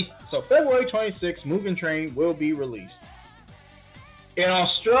got it released. So, February 26th, Mugen Train will be released. In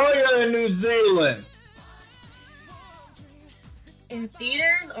Australia and New Zealand. In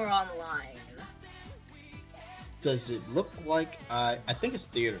theaters or online? Does it look like I think it's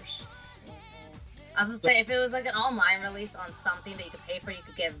theaters. I was gonna say if it was like an online release on something that you could pay for, you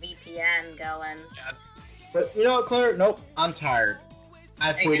could get a VPN going. Yeah. But you know what, Claire? Nope, I'm tired.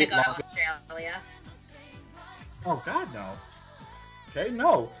 Are you gonna go to Australia? Oh God, no. Okay,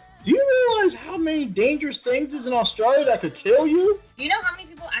 no. Do you realize how many dangerous things is in Australia that could kill you? Do you know how many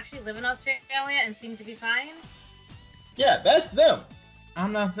people actually live in Australia and seem to be fine? Yeah, that's them.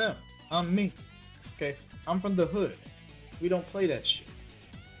 I'm not them. I'm me. Okay? I'm from the hood. We don't play that shit.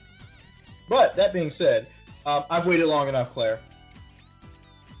 But, that being said, I've waited long enough, Claire.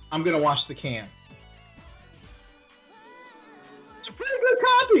 I'm gonna watch the can. It's a pretty good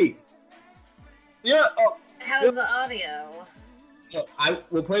copy! Yeah, How's the audio? So I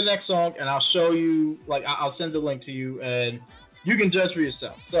will play the next song, and I'll show you, like, I'll send the link to you, and you can judge for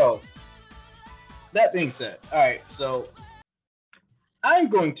yourself. So, that being said, alright, so I'm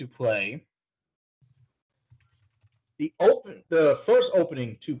going to play the first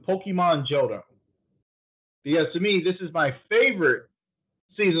opening to Pokemon Johto. Because to me, this is my favorite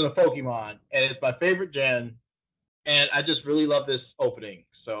season of Pokemon, and it's my favorite gen, and I just really love this opening.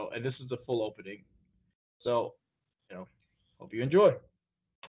 So, and this is the full opening. So, hope you enjoy.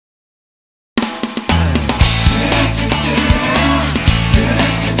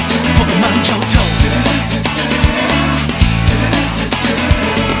 Pokemon Johto.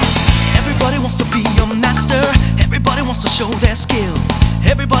 Everybody wants to be a master. Everybody wants to show their skills.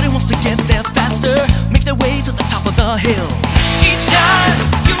 Everybody wants to get there faster, make their way to the top of the hill. Each time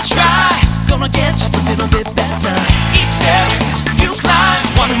you try, gonna get just a little bit better. Each step you climb,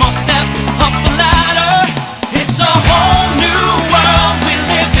 one more step up the ladder. It's a whole new world we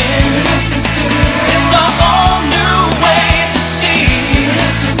live in. It's a whole new way to see.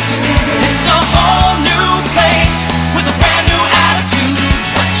 It's a whole new place with a brand new attitude,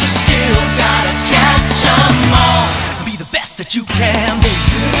 but you still gotta catch 'em all. Be the best that you can be.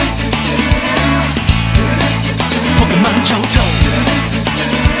 Pokemon Johto.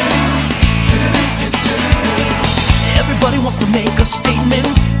 Everybody wants to make a statement.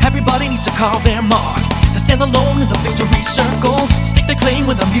 Everybody needs to carve their mark. To stand alone in the victory circle, stick the claim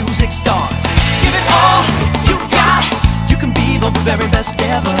when the music starts. Give it all you got. You can be the very best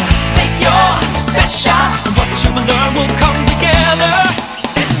ever. Take your best shot, and what you learn will come together.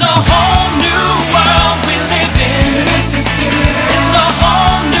 It's a whole new world we live in. It's a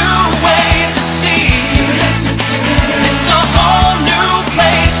whole new way to see. It's a whole new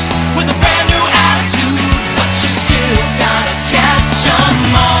place with a brand new attitude, but you still gotta catch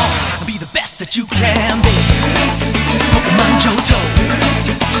 'em all. Be the best that you can be. Pokemon Johto.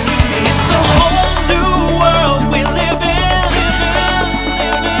 It's a whole new world we live in.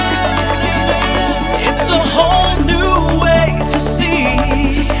 It's a whole new way to see.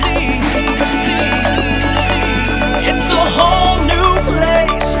 It's a whole new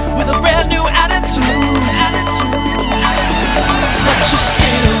place with a brand new attitude. But you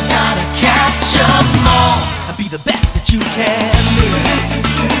still gotta catch 'em all. Be the best that you can be.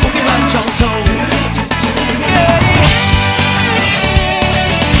 Pokemon Johto.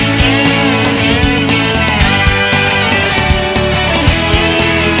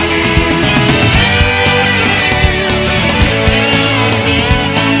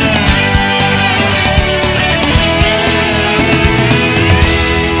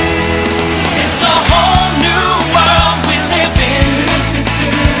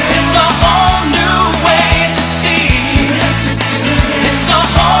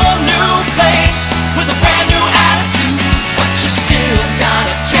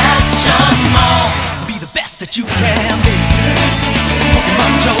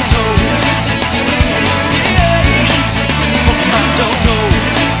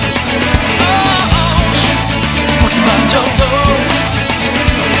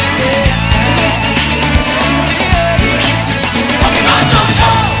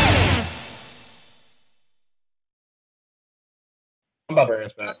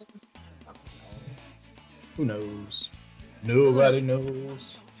 that. knows? Who knows? Nobody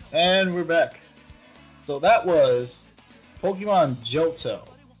knows. And we're back. So that was Pokemon Johto,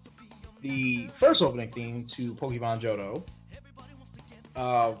 the first opening theme to Pokemon Johto.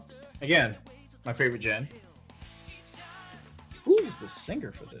 Again, my favorite gen. Who is the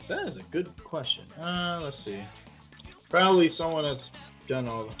singer for this? That is a good question. Let's see. Probably someone that's done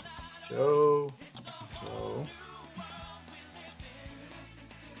all the show. So.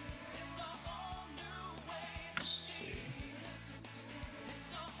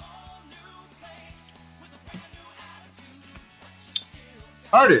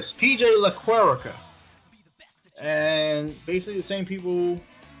 Artist PJ LaQuerica, and basically the same people,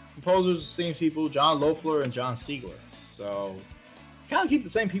 composers the same people, John Loeffler and John Stiegler. So kind of keep the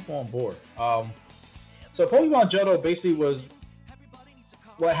same people on board. So Pokemon Johto basically was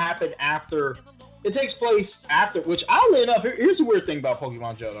what happened after. It takes place after, which oddly enough, here's the weird thing about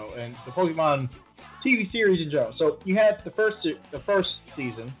Pokemon Johto and the Pokemon TV series in Johto. So you had the first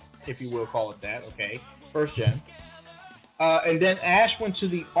season, if you will call it that, okay, first gen. And then Ash went to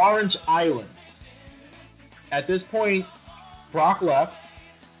the Orange Islands. At this point, Brock left.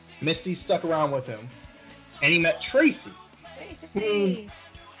 Misty stuck around with him. And he met Tracy. Tracy!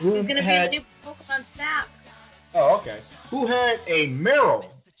 Who's going to be the new Pokemon Snap. Oh, okay. Who had a Meryl.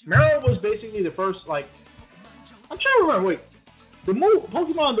 Meryl was basically the first, like... I'm trying to remember, wait.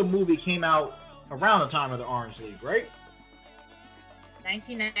 Pokemon the movie came out around the time of the Orange League, right?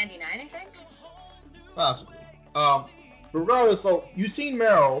 1999, I think? Possibly. Regardless, so you've seen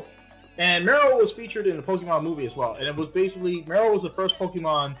Meryl, and Meryl was featured in the Pokemon movie as well. And it was basically, Meryl was the first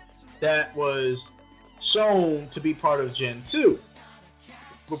Pokemon that was shown to be part of Gen 2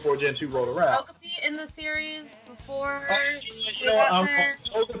 before Gen 2 rolled around. Togepi in the series before?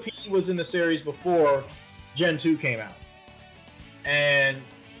 Togepi was in the series before Gen 2 came out. And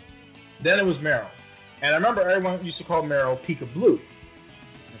then it was Meryl. And I remember everyone used to call Meryl Pika Blue.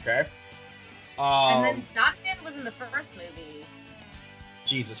 Okay? And then Dotman was in the first movie.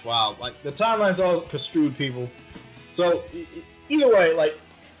 Jesus, wow. Like, the timeline's all construed, people. So, either way, like,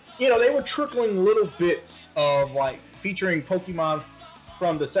 you know, they were trickling little bits of, like, featuring Pokemon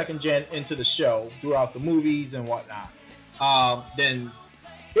from the second gen into the show throughout the movies and whatnot. Then,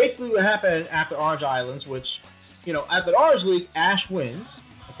 basically what happened after Orange Islands, which, you know, after the Orange League, Ash wins,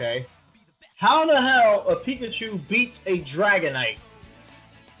 okay? How the hell a Pikachu beats a Dragonite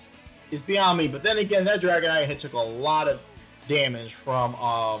is beyond me. But then again, that Dragonite had took a lot of damage from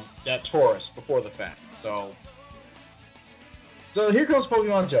that Taurus before the fact. So here comes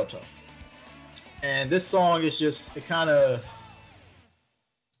Pokemon Johto. And this song is just, it kind of,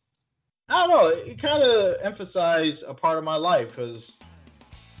 I don't know, it kind of emphasized a part of my life because,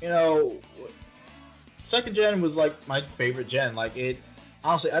 you know, second gen was like my favorite gen. Like, it,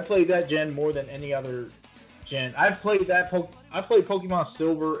 honestly, I played that gen more than any other gen. I played Pokemon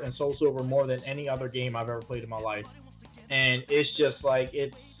Silver and Soul Silver more than any other game I've ever played in my life. And it's just like,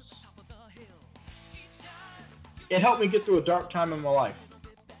 it helped me get through a dark time in my life.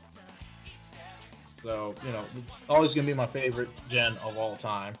 So, you know, it's always going to be my favorite gen of all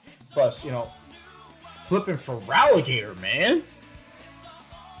time. Plus, you know, flipping Feraligatr, man.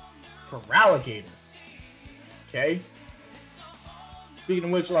 Feraligatr. Okay? Speaking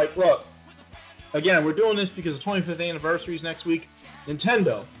of which, like, look. Again, we're doing this because the 25th anniversary is next week.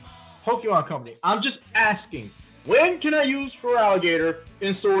 Nintendo, Pokemon Company, I'm just asking, when can I use Feraligatr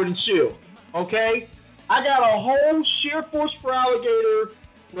in Sword and Shield? Okay? I got a whole Sheer Force Feraligatr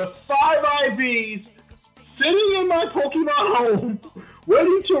with 5 IVs sitting in my Pokemon home,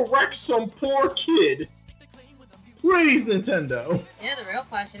 ready to wreck some poor kid. Please, Nintendo. Yeah, the real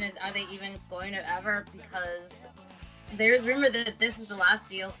question is, are they even going to ever? Because there's rumor that this is the last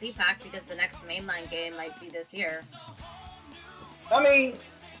DLC pack because the next mainline game might be this year. I mean,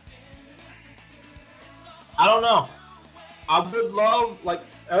 I don't know. I would love, like,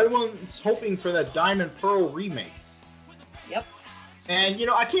 everyone's hoping for that Diamond Pearl remake. Yep. And, you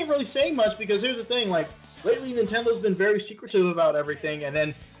know, I can't really say much because here's the thing, like, lately Nintendo's been very secretive about everything. And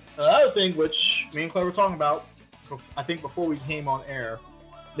then another thing, which me and Claire were talking about, I think before we came on air,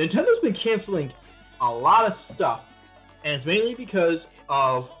 Nintendo's been canceling a lot of stuff. And it's mainly because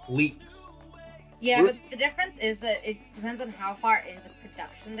of leaks. Yeah, but the difference is that it depends on how far into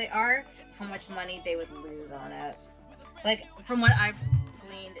production they are, how much money they would lose on it. Like, from what I've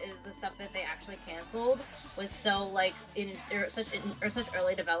gleaned, is the stuff that they actually canceled was so, like, in such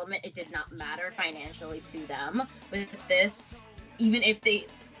early development, it did not matter financially to them. With this, even if they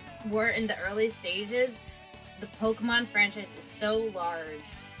were in the early stages, the Pokemon franchise is so large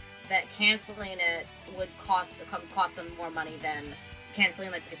that canceling it would cost them more money than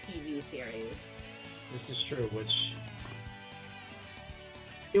canceling like the TV series. This is true, which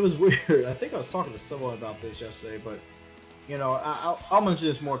it was weird. I think I was talking to someone about this yesterday, but you know, I'll mention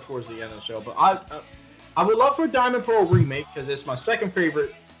this more towards the end of the show. But I would love for Diamond Pearl remake because it's my second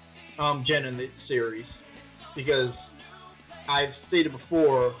favorite gen in the series. Because I've stated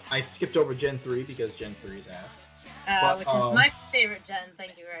before, I skipped over Gen 3 because Gen 3 is ass. Which is my favorite gen.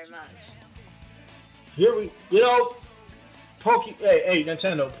 Thank you very much. Hey,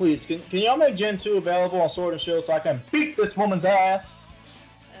 Nintendo, please, can y'all make Gen 2 available on Sword and Shield so I can beat this woman's ass?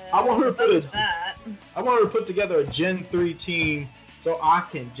 I want her to put together a Gen 3 team so I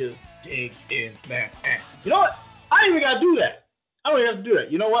can just dig in that ass. You know what? I ain't even gotta do that. I don't even have to do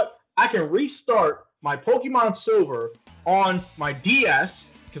that. You know what? I can restart my Pokemon Silver on my DS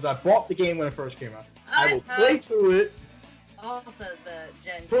because I bought the game when it first came out. I will play through it. Also, the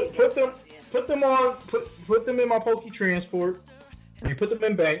Gen 2. Put them in my Poke Transport, and put them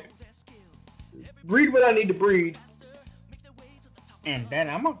in bank. Breed what I need to breed, and then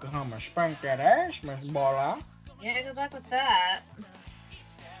I'm gonna come and spank that ass, Miss Bala. Yeah, good luck with that.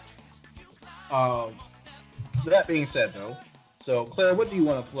 That being said, though, so Claire, what do you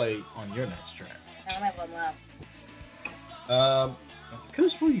want to play on your next track? I only have one left. I could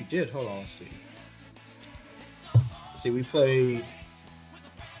have sworn you did. Hold on, let's see. We played.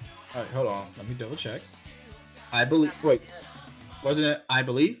 All right, hold on. Let me double check. I believe. Wait, wasn't it? I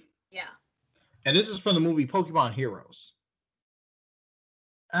believe. Yeah. And this is from the movie Pokemon Heroes.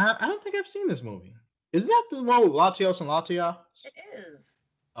 I don't think I've seen this movie. Isn't that the one with Latios and Latia? It is.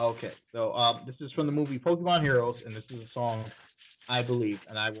 Okay, so this is from the movie Pokemon Heroes, and this is a song, I believe,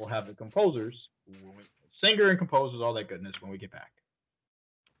 and I will have the composers, singer and composers, all that goodness when we get back.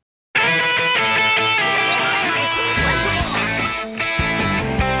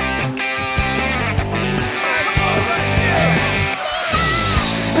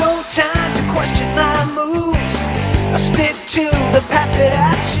 No time to question my moves. I stick to the path that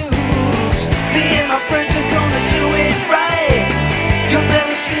I choose. Me and my friends are gonna do it right. You'll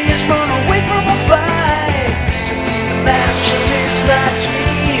never see us run away from a fight. To be a master is my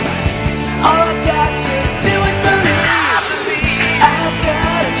dream. All I've got to do is believe. I believe I've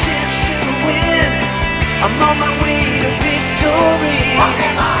got a chance to win. I'm on my way to victory.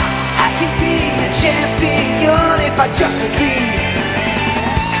 I can be a champion if I just believe.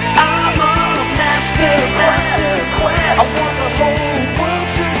 I'm on a master quest. I want the whole world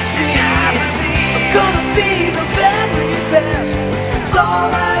to see. I'm gonna be the very best. 'Cause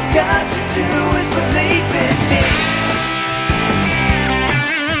all I've got to do is believe in me.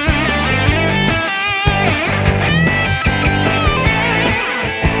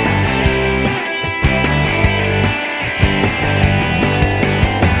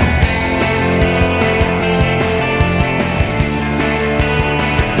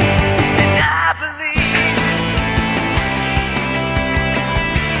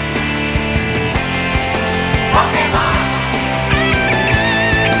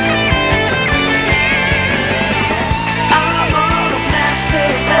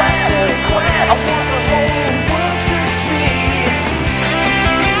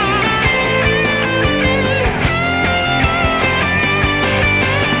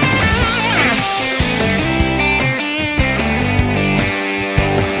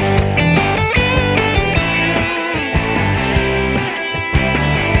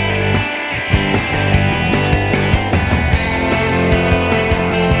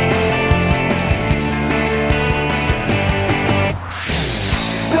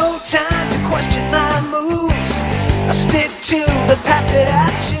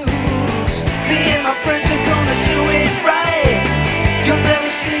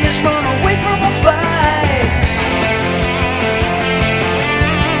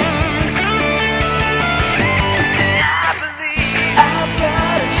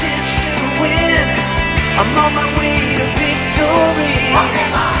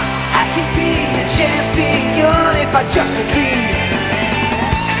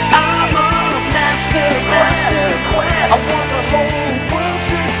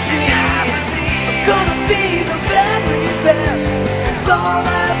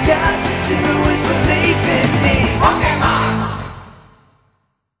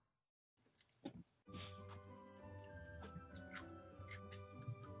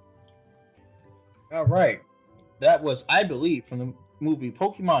 All right, that was I Believe from the movie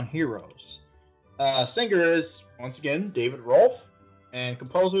Pokemon Heroes. Singer is, once again, David Rolfe, and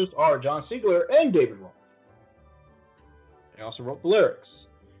composers are John Siegler and David Rolfe. They also wrote the lyrics.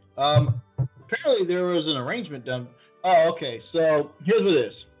 Apparently there was an arrangement done. Oh, okay, so here's what it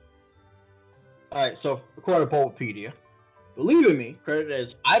is. All right, so according to Bulbapedia, the Believe in Me, credited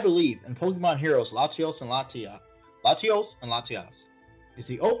as I Believe in Pokemon Heroes Latios and Latias, is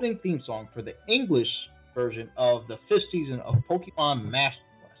the opening theme song for the English version of the 5th season of Pokemon Master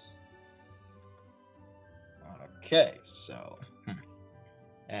Quest. Okay, so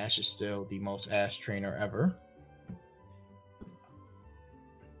Ash is still the most Ash trainer ever.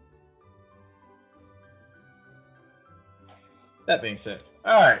 That being said,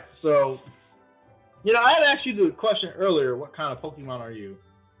 alright, so, I had asked you the question earlier, what kind of Pokemon are you?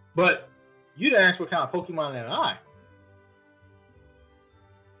 But you didn't ask what kind of Pokemon am I.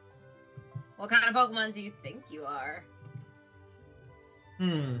 What kind of Pokemon do you think you are? I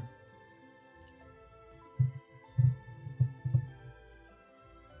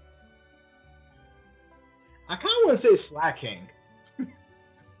kind of want to say Slacking.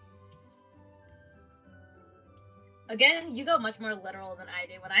 Again, you go much more literal than I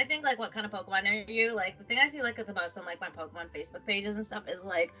do. When I think, like, what kind of Pokemon are you, like, the thing I see, like, the most on, like, my Pokemon Facebook pages and stuff is,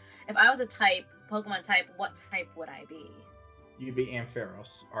 like, if I was a type, Pokemon type, what type would I be? You'd be Ampharos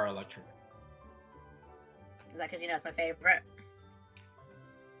or Electric. Is that because, it's my favorite?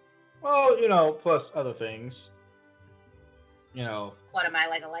 Well, plus other things. What am I,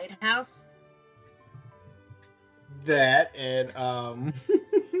 like a lighthouse? That and, hold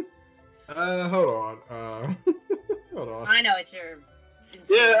on. Hold on. I know it's your...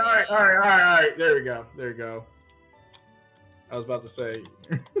 Yeah, all right. There we go. I was about to say...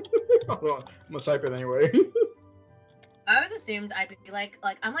 Hold on. I'm gonna type it anyway. I always assumed I'd be like,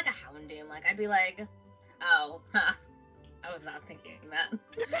 I'm like a Houndoom. Like, I'd be like, oh, huh. I was not thinking that.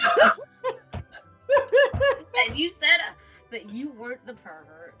 And you said that you weren't the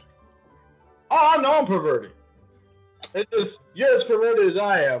pervert. Oh, I know I'm perverted. It's just, you're as perverted as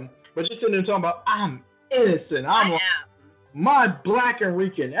I am, but you're sitting there talking about, I'm innocent. I'm like, my black and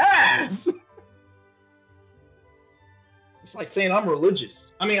Rican ass. It's like saying I'm religious.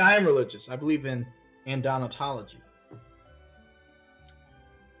 I mean, I am religious. I believe in Andonatology.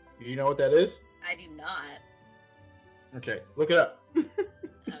 You know what that is? I do not. Okay, look it up. Okay.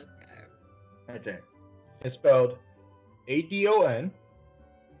 Okay. It's spelled ADON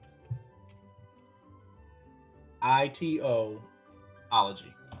ITO-ology.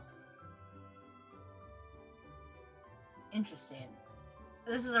 Interesting.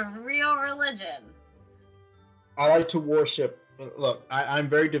 This is a real religion. I like to worship. Look, I'm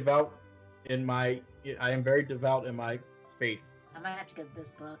very devout in my. I am very devout in my faith. I might have to get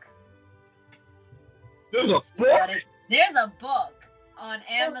this book. There's a book. There's a book on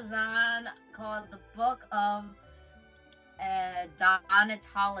Amazon called The Book of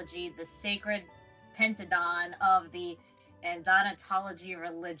Donatology, the Sacred Pentadon of the Andonatology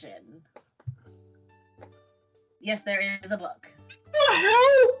Religion. What there is a book. What the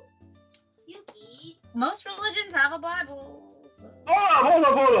hell? Yuki. Most religions have a Bible. So.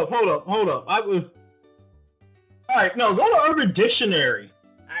 Hold up. I was. All right, no, go to Urban Dictionary.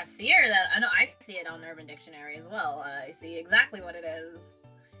 I see it on Urban Dictionary as well. I see exactly what it is,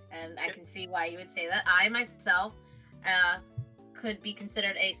 and I can see why you would say that. I myself could be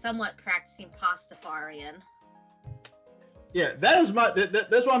considered a somewhat practicing Pastafarian. Yeah, that is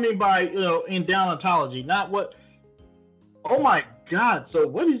that's what I mean by in Downatology, not what. Oh my God! So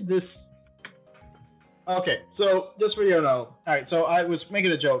what is this? Okay, so just for you know, all right. So I was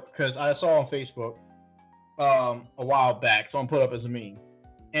making a joke because I saw on Facebook a while back, someone put up as a meme.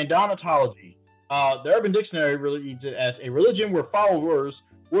 Andonatology. The Urban Dictionary really reads it as a religion where followers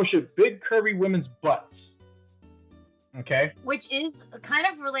worship big curvy women's butts. Okay. Which is kind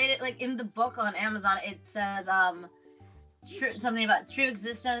of related, like in the book on Amazon, it says something about true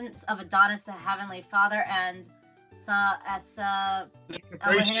existence of Adonis, the heavenly father, and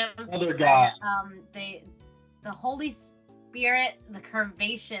other god. The Holy Spirit, the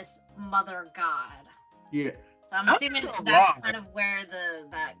curvaceous mother god. Yeah. So I'm assuming that's kind of where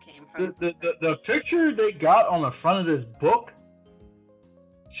that came from. The picture they got on the front of this book,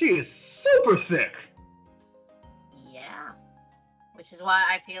 she is super thick. Yeah. Which is why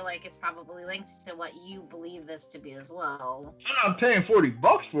I feel like it's probably linked to what you believe this to be as well. I'm not paying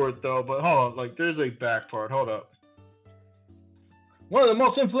 $40 for it though, but hold on, like there's a back part. Hold up. One of the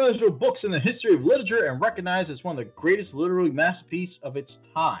most influential books in the history of literature and recognized as one of the greatest literary masterpieces of its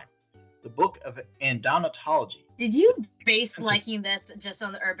time. The Book of Andonatology. Did you base liking this just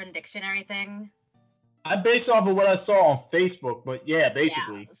on the Urban Dictionary thing? I based off of what I saw on Facebook, but yeah,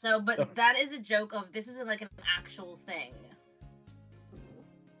 basically. Yeah, so, but that is a joke of, this isn't like an actual thing.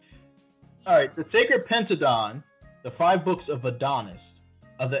 Alright, the Sacred Pentadon, the 5 books of Adonis,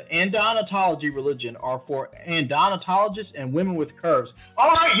 of the Andonatology religion are for Andonatologists and women with curves. All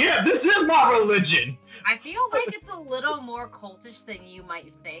right, yeah, this is my religion. I feel like it's a little more cultish than you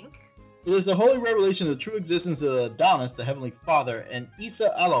might think. It is the holy revelation of the true existence of Adonis, the Heavenly Father, and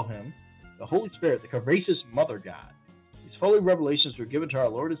Isa Elohim, the Holy Spirit, the courageous Mother God. These holy revelations were given to our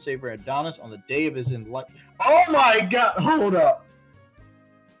Lord and Savior Adonis on the day of his enlightenment. Oh my God! Hold up.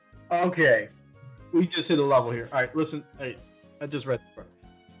 Okay, we just hit a level here. All right, listen. Hey, I just read the part.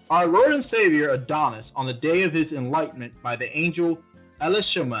 Our Lord and Savior Adonis on the day of his enlightenment by the angel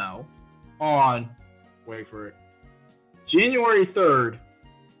Elishamel on, wait for it, January 3rd,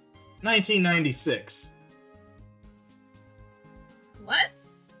 1996. What?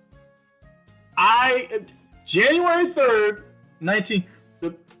 January 3rd, 19.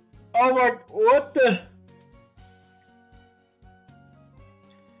 Oh my, what the?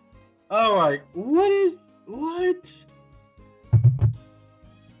 Oh my, what?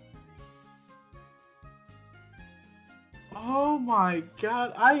 Oh my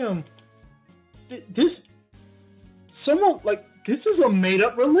God, I am. This. Someone, like, this is a made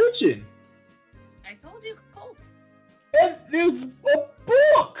up religion. I told you, cult. And there's a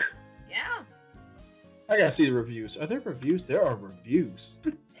book. Yeah. I gotta see the reviews. Are there reviews? There are reviews.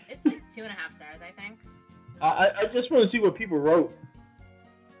 It's like 2.5 stars, I think. I just want to see what people wrote.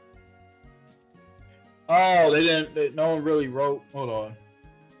 Oh, they didn't. No one really wrote. Hold on.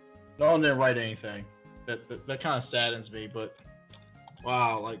 No one didn't write anything. That kind of saddens me. But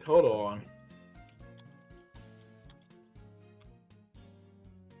wow, like, hold on.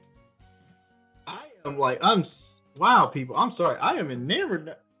 Wow, people. I'm sorry. I am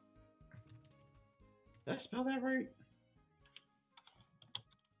enamored. Did I spell that right?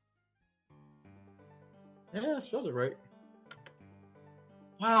 Yeah, I spelled it right.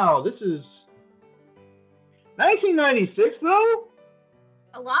 Wow, this is 1996 though.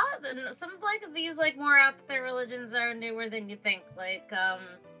 A lot of them, some of like these like more out there religions are newer than you think. Like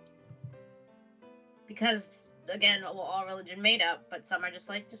because again, well, all religion made up, but some are just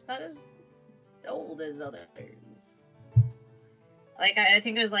not as old as others. Like I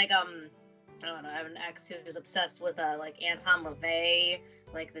think there's like I don't know, I have an ex who was obsessed with like Anton LaVey,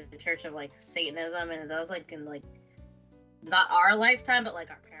 like the Church of like Satanism, and that was like in like not our lifetime, but like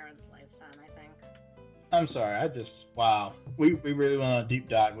our parents' lifetime, I think. I'm sorry, wow. We really went on a deep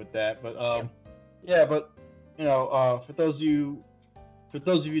dive with that, but yeah, but you know, for those of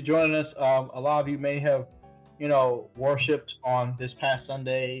you joining us, a lot of you may have, you know, worshipped on this past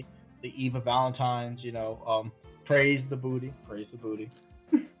Sunday, the eve of Valentine's, you know, praise the booty.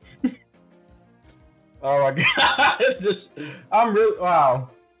 Oh my God, wow.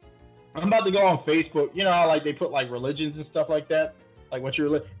 I'm about to go on Facebook. You know how like they put like religions and stuff like that, like what's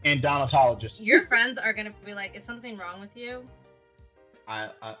your and Donatologist. Your friends are gonna be like, "Is something wrong with you?" I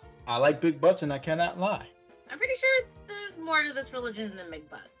like big butts and I cannot lie. I'm pretty sure there's more to this religion than big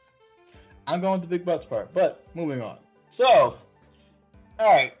butts. I'm going to the big butts part, but moving on. So,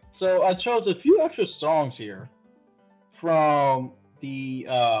 all right. So I chose a few extra songs here from the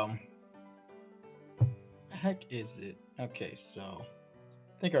heck is it? Okay, so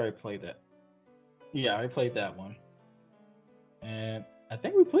I think I already played that. Yeah, I already played that one. And I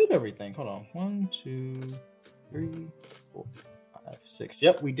think we played everything. Hold on. 1, 2, 3, 4, 5, 6.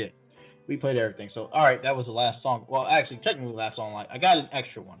 Yep, we did. We played everything. So, all right, that was the last song. Well, actually, technically the last song. Like, I got an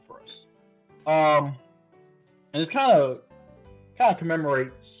extra one for us. And it kind of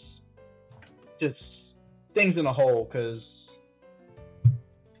commemorates just things in a whole, because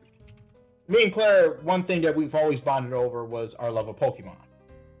me and Claire, one thing that we've always bonded over was our love of Pokemon.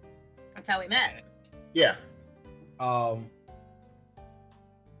 That's how we met. Yeah.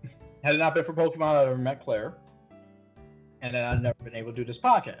 Had it not been for Pokemon, I'd never met Claire. And then I'd never been able to do this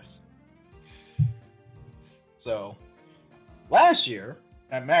podcast. So, last year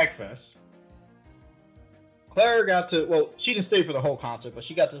at MagFest, Claire got to, well, she didn't stay for the whole concert, but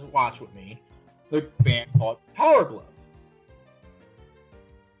she got to watch with me the band called Powerglove,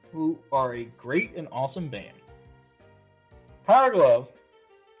 who are a great and awesome band. Powerglove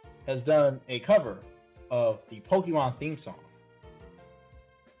has done a cover of the Pokemon theme song,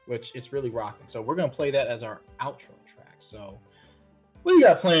 which is really rocking. So we're going to play that as our outro track. So what do you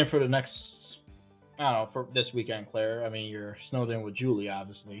got planned for the next, I don't know, for this weekend, Claire? I mean, you're snowed in with Julie,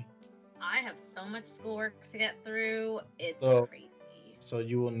 obviously. I have so much schoolwork to get through. It's crazy. So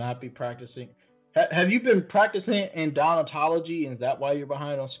you will not be practicing. Have you been practicing in Donatology, and is that why you're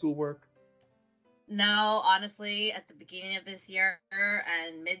behind on schoolwork? No, honestly, at the beginning of this year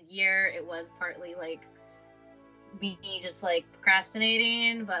and mid-year, it was partly like me just like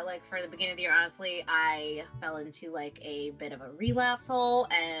procrastinating, but like for the beginning of the year, honestly, I fell into like a bit of a relapse hole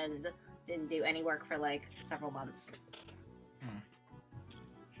and didn't do any work for like several months.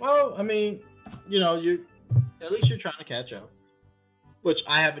 Well, I mean, you know, you at least you're trying to catch up, which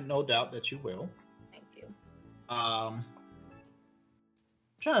I have no doubt that you will. Thank you. Trying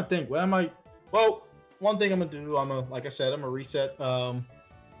to think, what am I? Well, one thing I'm gonna do, like I said, I'm gonna reset.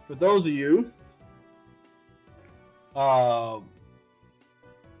 For those of you, so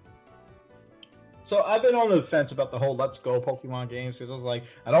I've been on the fence about the whole Let's Go Pokemon games because I was like,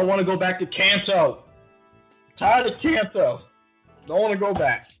 I don't want to go back to Kanto. Tired of Kanto. Don't want to go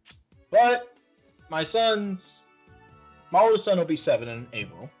back. But my oldest son will be 7 in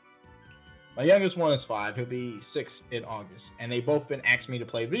April. My youngest one is 5. He'll be 6 in August. And they both been asking me to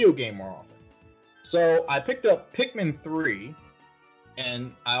play video game more often. So I picked up Pikmin 3.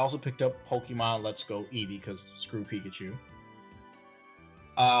 And I also picked up Pokemon Let's Go Eevee because screw Pikachu.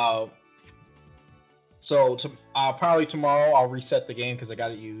 So probably tomorrow I'll reset the game because I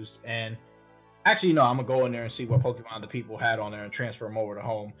got it used. And actually, no, I'm going to go in there and see what Pokemon the people had on there and transfer them over to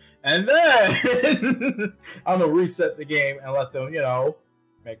home. And then I'm going to reset the game and let them, you know,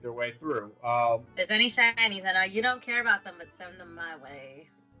 make their way through. There's any shinies, I know you don't care about them, but send them my way.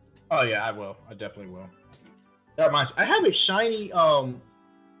 Oh, yeah, I will. I definitely will. That reminds me, I have a shiny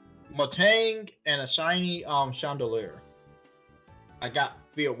Matang and a shiny Chandelier. I got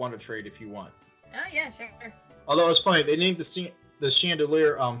via Wonder Trade if you want. Oh, yeah, sure. Although it's funny, they named the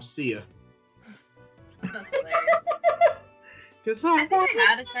Chandelier Sia. That's hilarious. I think I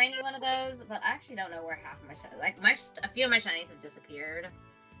had a shiny one of those, but I actually don't know where half of my shinies... Like, a few of my shinies have disappeared.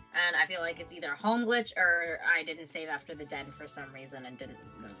 And I feel like it's either a home glitch or I didn't save after the den for some reason and didn't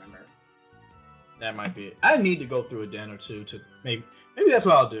remember. That might be it. I need to go through a den or two to... Maybe that's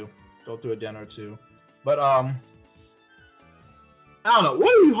what I'll do. Go through a den or two. But, I don't know. What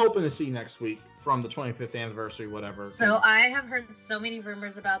are you hoping to see next week from the 25th anniversary, whatever? So I have heard so many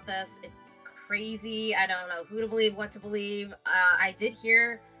rumors about this. It's crazy. I don't know who to believe, what to believe. I did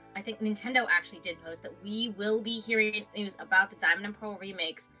hear, I think Nintendo actually did post that we will be hearing news about the Diamond and Pearl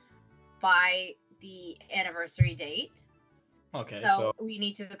remakes by the anniversary date. Okay. So we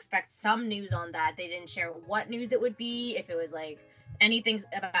need to expect some news on that. They didn't share what news it would be, if it was like anything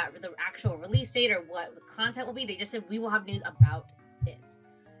about the actual release date or what the content will be. They just said we will have news about it.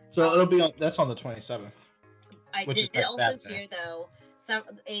 So it'll be that's on the 27th. I did also hear though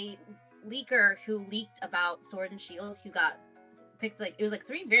a leaker who leaked about Sword and Shield, who got picked, like it was like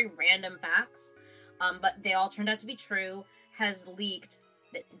 3 very random facts, but they all turned out to be true, has leaked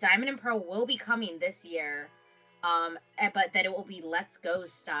that Diamond and Pearl will be coming this year, but that it will be Let's Go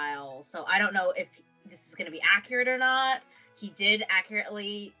style. So I don't know if this is going to be accurate or not. He did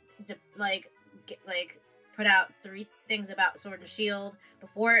accurately put out 3 things about Sword and Shield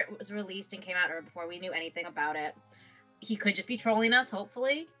before it was released and came out, or before we knew anything about it. He could just be trolling us,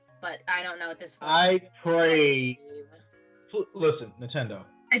 hopefully, but I don't know at this point. I pray. Listen, Nintendo.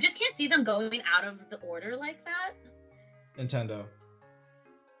 I just can't see them going out of the order like that. Nintendo.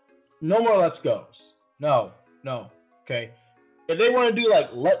 No more Let's Go's. No. Okay. If they want to do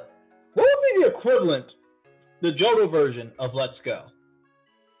like what would be the equivalent, the Johto version of Let's Go?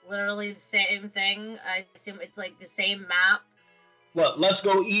 Literally the same thing. I assume it's like the same map. What? Let's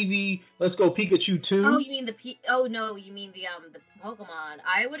Go Eevee. Let's Go Pikachu 2. Oh, you mean Oh no, you mean the Pokemon.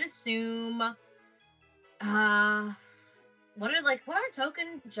 I would assume. What are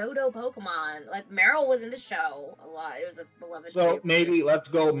token Johto Pokemon? Like Meryl was in the show a lot. It was a beloved. So favorite. Maybe Let's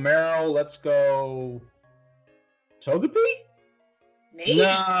Go Meryl. Let's go Togepi. Maybe.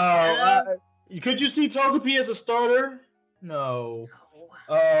 No. Could you see Togepi as a starter? No.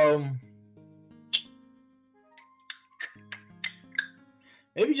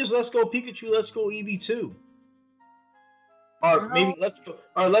 Maybe just Let's Go Pikachu, Let's Go Eevee 2. Or maybe Let's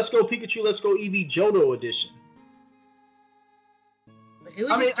Go Pikachu, Let's Go Eevee Johto edition. But who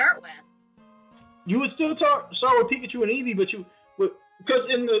would you start with? You would still start with Pikachu and Eevee, but because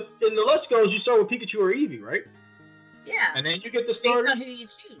in the Let's Go's you start with Pikachu or Eevee, right? Yeah. And then you get the starter. Based on who you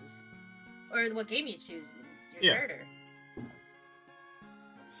choose. Or what game you choose. It's your starter.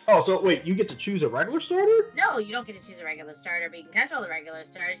 Oh, so wait, you get to choose a regular starter? No, you don't get to choose a regular starter, but you can catch all the regular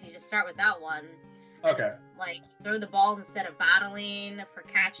starters. You just start with that one. Okay. Like, throw the balls instead of battling for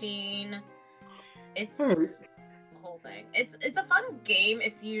catching. It's the whole thing. It's a fun game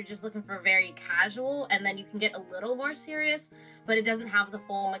if you're just looking for very casual, and then you can get a little more serious, but it doesn't have the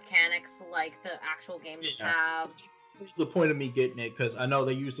full mechanics like the actual games have. What's the point of me getting it? Because I know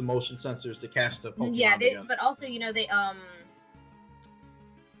they use the motion sensors to catch the Pokemon. Yeah, but also, they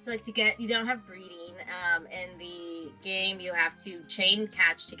so like you don't have breeding, in the game, you have to chain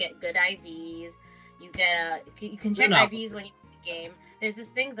catch to get good IVs. You can check IVs when you beat the game. There's this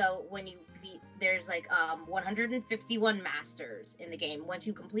thing though, when you beat, there's like 151 masters in the game. Once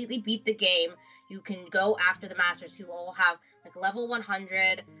you completely beat the game, you can go after the masters who all have like level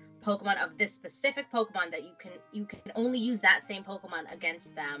 100 Pokemon of this specific Pokemon that you can only use that same Pokemon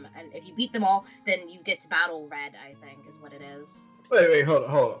against them. And if you beat them all, then you get to battle red, I think is what it is. Wait, hold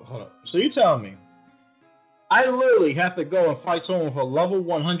up. So you telling me I literally have to go and fight someone with a level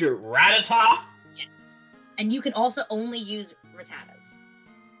 100 Rattata? Yes. And you can also only use Rattatas.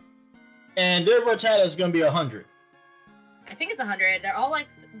 And their Rattata is gonna be 100. I think it's 100. They're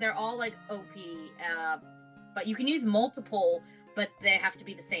all like OP, but you can use multiple, but they have to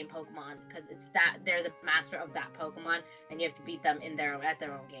be the same Pokemon because they're the master of that Pokemon, and you have to beat them at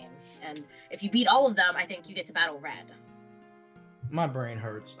their own games. And if you beat all of them, I think you get to battle red. My brain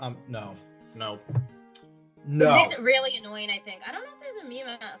hurts. No. It makes it really annoying, I think. I don't know if there's a Mew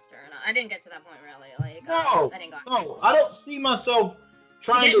Master or not. I didn't get to that point, really. Like, I didn't go. I don't see myself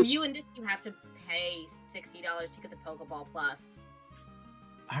trying to get Mew in this, you have to pay $60 to get the Pokeball Plus.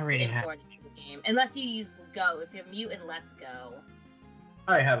 I already have the game. Unless you use Go. If you have Mew and Let's Go.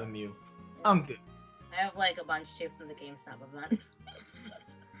 I have a Mew. I'm good. I have like a bunch too from the GameStop event.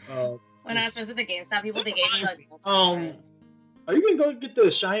 When I was at the GameStop people, they gave me like multiple Are you gonna go get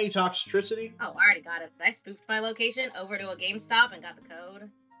the shiny Toxtricity? Oh, I already got it. I spoofed my location over to a GameStop and got the code.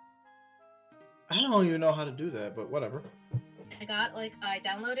 I don't even know how to do that, but whatever. I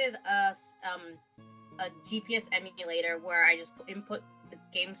downloaded a GPS emulator where I just input the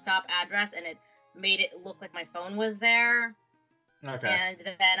GameStop address and it made it look like my phone was there. Okay. And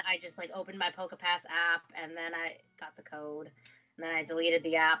then I just like opened my PokePass app and then I got the code. And then I deleted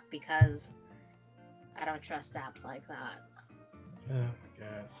the app because I don't trust apps like that. Oh my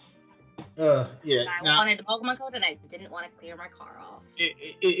god. Yeah. I wanted the Pokemon code and I didn't want to clear my car off.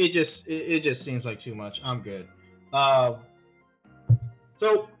 It just seems like too much. I'm good.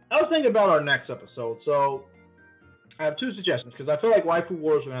 So I was thinking about our next episode. So I have two suggestions because I feel like Waifu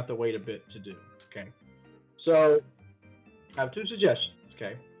Wars will have to wait a bit to do. Okay. So I have two suggestions.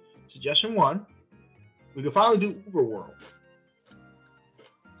 Okay. Suggestion one, we could finally do Uber World.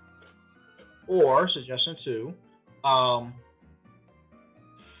 Or suggestion two,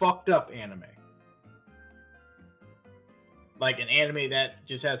 fucked up anime. Like an anime that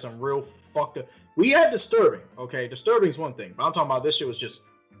just had some real fucked up. We had Disturbing, okay? Disturbing's one thing, but I'm talking about this shit was just,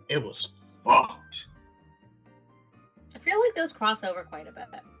 it was fucked. I feel like those cross over quite a bit.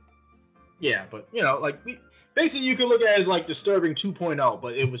 Yeah, but like basically you could look at it as like Disturbing 2.0,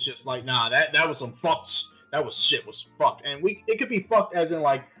 but it was just like, nah, that was some fucked. That was shit was fucked, and it could be fucked as in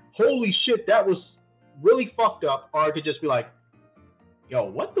like, holy shit, that was really fucked up, or it could just be like, yo,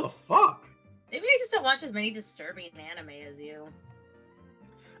 what the fuck? Maybe I just don't watch as many disturbing anime as you.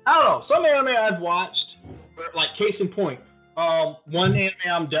 I don't know. Some anime I've watched, like case in point, one anime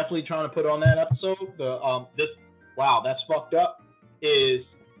I'm definitely trying to put on that episode. Wow, that's fucked up. Is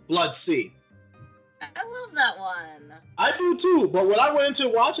Blood Sea. I love that one. I do too, but when I went into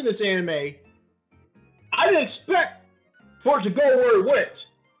watching this anime, I didn't expect for it to go where it went,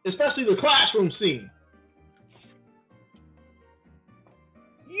 especially the classroom scene.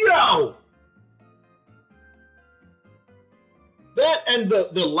 Yo! That and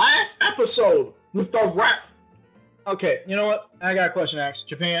the last episode with the rap. Okay, you know what? I got a question to ask.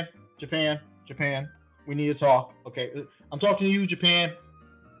 Japan. We need to talk. Okay, I'm talking to you, Japan.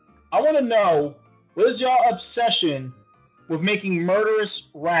 I want to know, what is y'all obsession with making murderous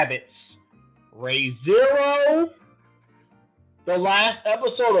rabbits? Re:Zero? The last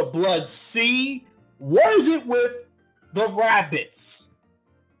episode of Blood Sea? What is it with the rabbits?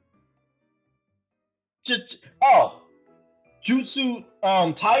 Jutsu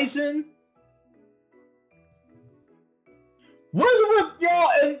Tyson? What is it with y'all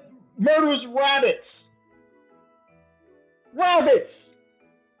and murderous rabbits? Rabbits!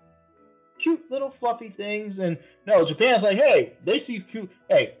 Cute little fluffy things, and no, Japan's like, hey, they see cute.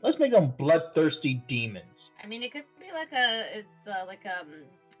 Hey, let's make them bloodthirsty demons. I mean, it could be like a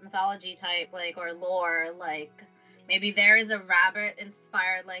mythology type, like, or lore, like maybe there is a rabbit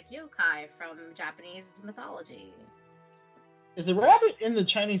inspired like yokai from Japanese mythology. Is the rabbit in the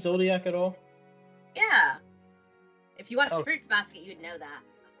Chinese zodiac at all? Yeah. If you watch Fruits Basket, you'd know that.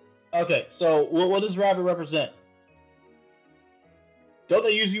 Okay, so what does rabbit represent? Don't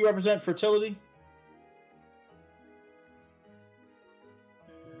they usually represent fertility?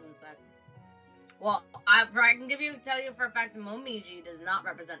 Well, I can tell you for a fact, Momiji does not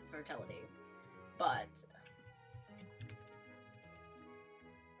represent fertility, but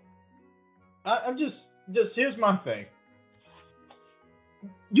I'm just here's my thing.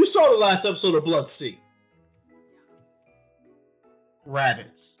 You saw the last episode of Blood Sea. Rabbits.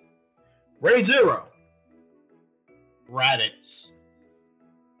 Ray Zero. Rabbits.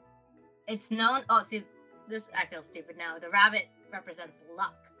 It's known. Oh, see, this I feel stupid now. The rabbit represents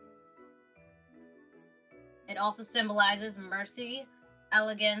luck. It also symbolizes mercy,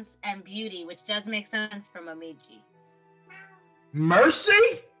 elegance, and beauty, which does make sense from Momiji.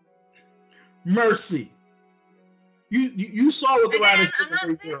 Mercy? Mercy. You saw what the rabbit did I'm not in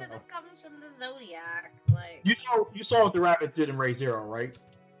Ray saying Zero. that this comes from the Zodiac. Like You saw what the rabbit did in Ray Zero, right?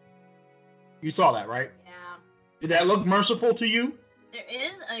 You saw that, right? yeah. Did that look merciful to you? There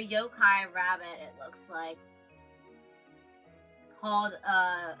is a yokai rabbit, it looks like, called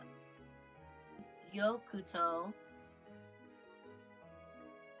Yokuto.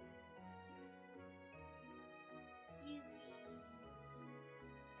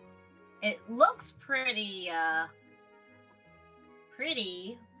 It looks pretty,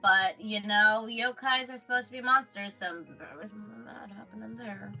 but you know, yokais are supposed to be monsters, so there was something bad happening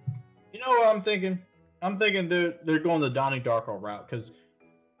there. You know what I'm thinking? I'm thinking they're going the Donnie Darko route because,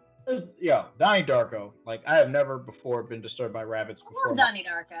 yeah, Donnie Darko. Like I have never before been disturbed by rabbits. I love Donnie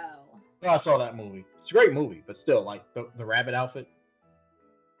Darko. Well, I saw that movie. It's a great movie, but still, like the rabbit outfit.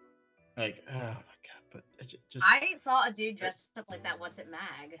 Like, oh my god! But it just. I saw a dude dressed up like that once at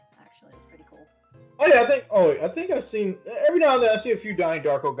Mag. Actually, it's pretty cool. Oh yeah, I think I've seen every now and then I see a few Donnie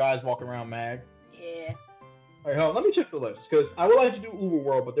Darko guys walking around Mag. Yeah. All right, hold on, let me check the list because I would like to do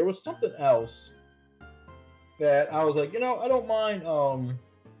Uberworld, but there was something else that I was like, you know, I don't mind.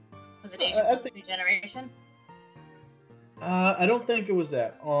 Was it Asian New Generation? I don't think it was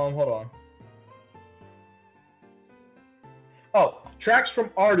that. Hold on. Oh, tracks from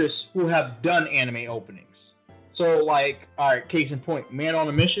artists who have done anime openings. So, like, all right, case in point, Man on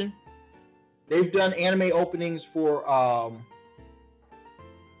a Mission. They've done anime openings for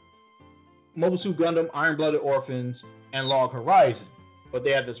Mobile Suit Gundam, Iron Blooded Orphans, and Log Horizon. But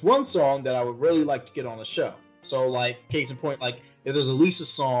they have this one song that I would really like to get on the show. So, like, case in point, like, if there's a Lisa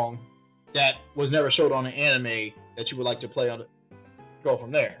song that was never showed on an anime that you would like to play on it, go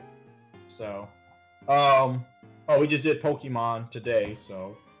from there. So, we just did Pokemon today,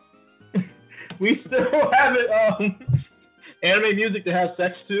 so we still haven't anime music that has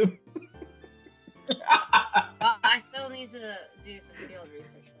sex too. Well, I still need to do some field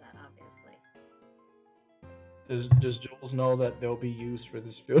research for that, obviously. Does Jules know that they'll be used for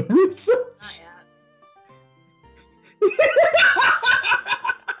this field research? Not yet.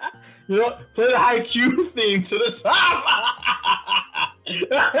 You know, play the Haikyuu theme to the top.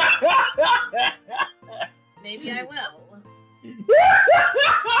 Maybe I will.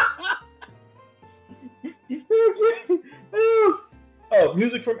 Oh,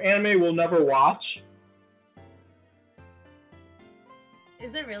 music from anime we'll never watch.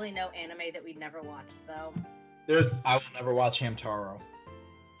 Is there really no anime that we'd never watched, though? I will never watch Hamtaro.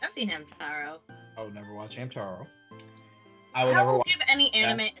 I've seen Hamtaro. I will never watch Hamtaro. I will give any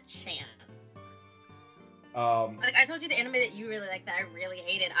anime a chance. Like I told you, the anime that you really like that I really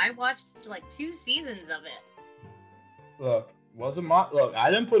hated. I watched like 2 seasons of it. Look,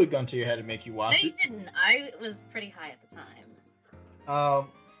 I didn't put a gun to your head and make you watch it. No, you didn't. I was pretty high at the time.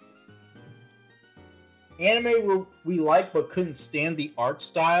 Anime we like but couldn't stand the art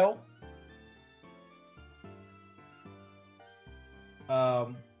style.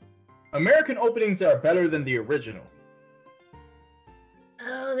 American openings that are better than the original.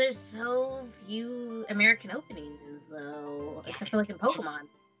 Oh, there's so few American openings, though. Except for, like, in Pokemon.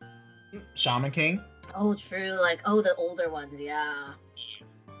 Shaman King. Oh, true. Like, the older ones, yeah.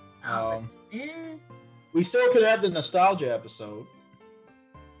 We still could have the nostalgia episode.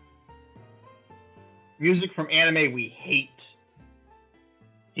 Music from anime we hate.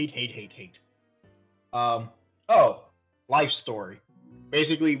 Hate. Life story.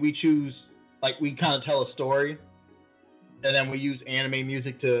 Basically, we choose, like, we kind of tell a story. And then we use anime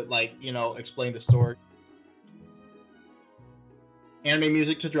music to, like, you know, explain the story. Anime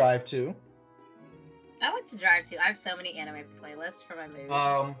music to drive to. I like to drive too. I have so many anime playlists for my movie.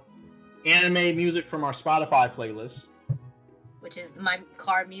 Anime music from our Spotify playlist. Which is my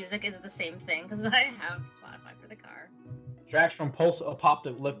car music is the same thing because I have Spotify for the car. Tracks from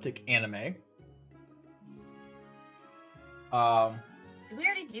post-apocalyptic anime. Did we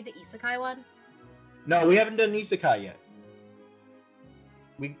already do the Isekai one? No, we haven't done Isekai yet.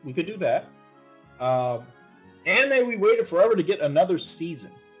 We could do that. Anime we waited forever to get another season.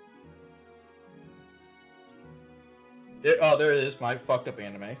 There it is, my fucked up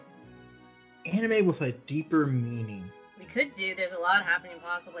anime. Anime with a deeper meaning. We could do, there's a lot happening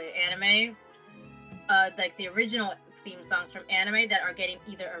possibly. Anime like the original theme songs from anime that are getting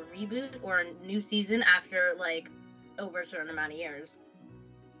either a reboot or a new season after like over a certain amount of years.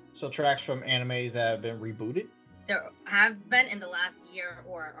 So tracks from anime that have been rebooted? There have been in the last year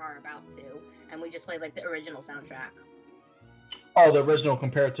or are about to, and we just played like the original soundtrack. Oh, the original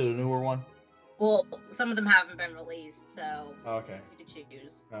compared to the newer one? Well, some of them haven't been released, so okay. You can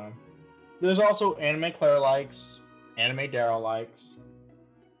choose. There's also anime Claire likes, anime Daryl likes,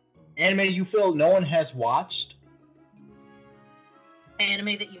 anime you feel no one has watched.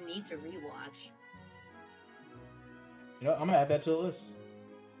 Anime that you need to rewatch. You know, I'm gonna add that to the list.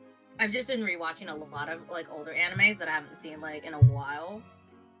 I've just been rewatching a lot of like older animes that I haven't seen like in a while.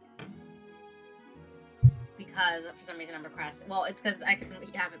 Because for some reason I'm procrastinating. Well, it's because I can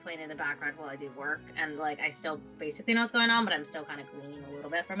have it playing in the background while I do work, and like I still basically know what's going on, but I'm still kind of gleaning a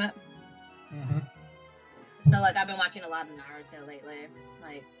little bit from it. Mm-hmm. So like I've been watching a lot of Naruto lately,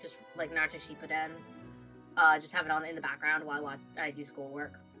 like just like Naruto Shippuden. Just have it on in the background while I do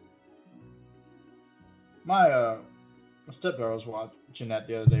schoolwork. My stepdaughter was watching that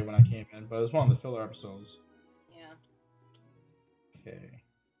the other day when I came in, but it was one of the filler episodes. Yeah. Okay.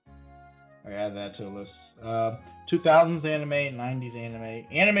 I add that to the list. 2000s anime, 90s anime.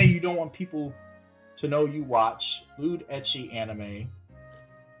 Anime you don't want people to know you watch. Lewd, ecchi anime.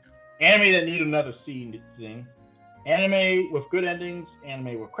 Anime that need another season. Anime with good endings.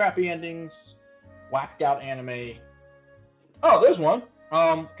 Anime with crappy endings. Whacked out anime. Oh, there's one.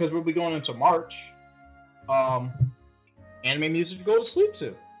 Because we'll be going into March. Anime music to go to sleep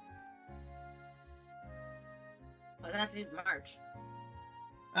to. What does that have to do with March?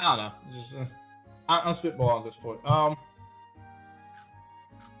 I don't know. Just, I'm spitballing at this point.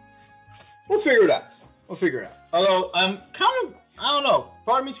 We'll figure it out. Although I'm kind of, I don't know.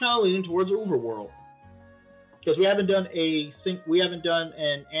 Part of me's kind of leaning towards Overworld because we haven't done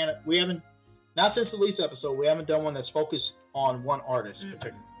not since the Lease episode. We haven't done one that's focused on one artist.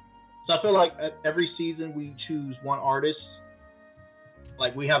 Mm-hmm. So I feel like every season we choose one artist.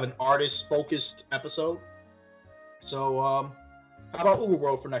 Like we have an artist-focused episode. So how about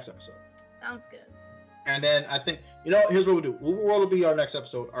Overworld for next episode? Sounds good. And then I think, here's what we'll do. Overworld will be our next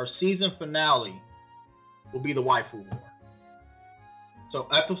episode. Our season finale will be the Waifu War. So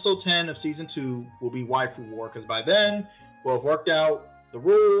episode 10 of season 2 will be Waifu War, because by then we'll have worked out the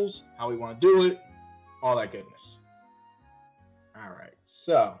rules, how we want to do it, all that goodness. All right.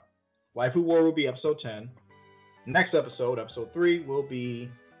 So Waifu War will be episode 10. Next episode, episode 3, will be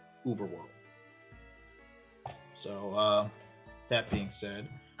Uberworld. So, that being said,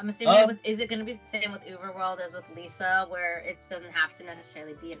 I'm assuming is it going to be the same with Uberworld as with Lisa, where it doesn't have to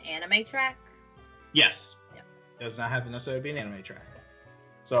necessarily be an anime track? Yes. Yep. It does not have to necessarily be an anime track.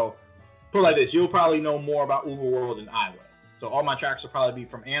 So, put it like this, you'll probably know more about Uberworld than I will. So all my tracks will probably be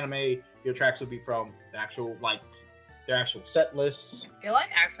from anime. Your tracks will be from the actual, their actual set lists. I feel like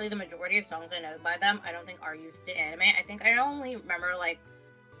actually the majority of songs I know by them, I don't think are used in anime. I think I only remember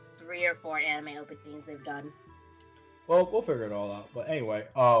 3 or 4 anime openings they've done. Well, we'll figure it all out. But anyway,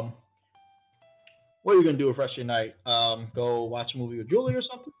 what are you gonna do with the rest of your night? Go watch a movie with Julie or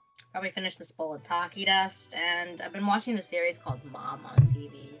something? Probably finish this bowl of Taki Dust, and I've been watching the series called Mom on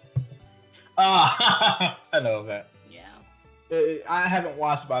TV. I know that. Yeah. I haven't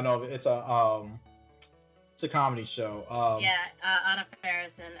watched, but I know it's a comedy show. Anna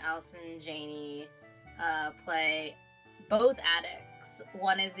Faris and Allison Janney play both addicts.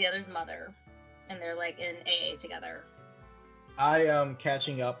 One is the other's mother, and they're in AA together. I am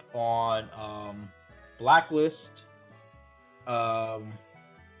catching up on Blacklist. Got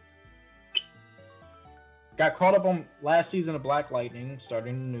caught up on last season of Black Lightning,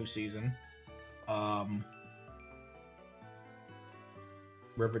 starting the new season.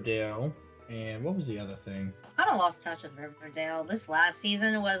 Riverdale, and what was the other thing? I kind of lost touch with Riverdale. This last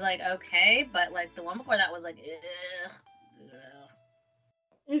season was okay, but the one before that was ugh.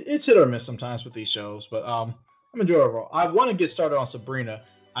 It's hit or miss sometimes with these shows, but I'm enjoyable. I want to get started on Sabrina.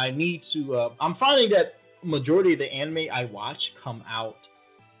 I need to. I'm finding that majority of the anime I watch come out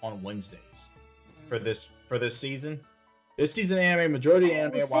on Wednesdays for this season. This season anime, majority of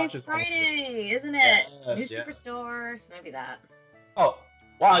anime I watch is Friday, isn't it? Yeah, New Superstore, so maybe that. Oh,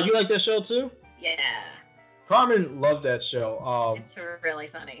 wow! You like that show too? Yeah. Carmen loved that show. It's really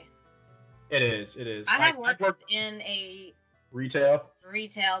funny. It is. I have worked in a retail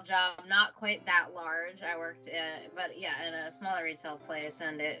job, not quite that large. I worked in a smaller retail place,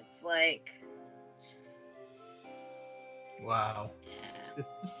 and it's wow. Yeah.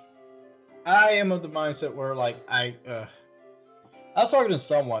 I am of the mindset where I was talking to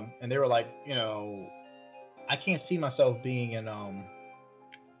someone, and they were I can't see myself being in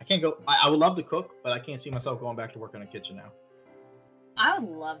I can't go. I would love to cook, but I can't see myself going back to work in a kitchen now. I would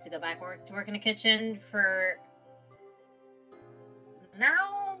love to go back to work in a kitchen for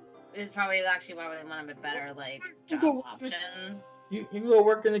now. Is probably actually one of my better like job options. You can go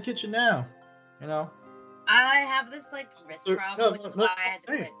work in the kitchen now. You know. I have this like wrist problem, which is why I had to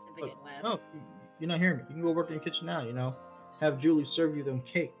quit to begin with. No, you're not hearing me. You can go work in the kitchen now. You know, have Julie serve you them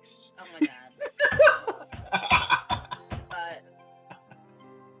cakes. Oh my god. But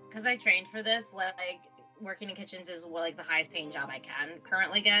because I trained for this, like working in kitchens is like the highest paying job I can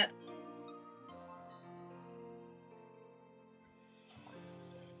currently get.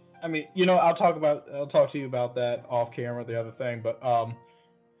 I mean, you know, I'll talk to you about that off camera, the other thing. But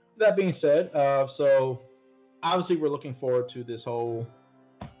that being said, so obviously we're looking forward to this whole.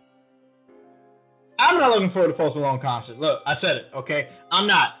 I'm not looking forward to Post Malone concert. Look, I said it, okay? I'm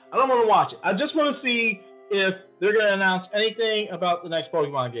not. I don't want to watch it. I just want to see if they're going to announce anything about the next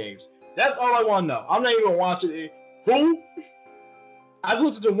Pokemon games. That's all I want to know. I'm not even watching it. Who? I've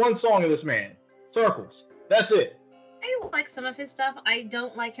listened to one song of this man. Circles. That's it. I like some of his stuff. I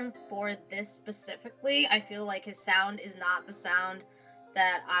don't like him for this specifically. I feel like his sound is not the sound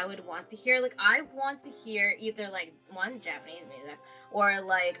that I would want to hear. Like, I want to hear either, like, one, Japanese music, or,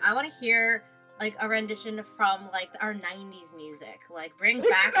 like, I want to hear, like, a rendition from, like, our 90s music. Like, bring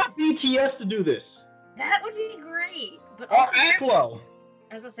back... got BTS to do this. That would be great. But or also, Aklo.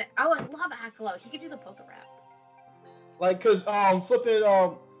 I was going to say, oh, I love Aklo. He could do the polka rap. Like, because,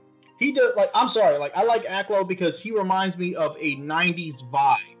 he does, like, I'm sorry, like, I like Aklo because he reminds me of a 90s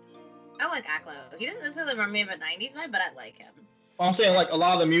vibe. I like Aklo. He doesn't necessarily remind me of a 90s vibe, but I like him. I'm saying, like, a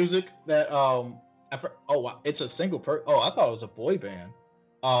lot of the music that, oh, wow, it's a single I thought it was a boy band.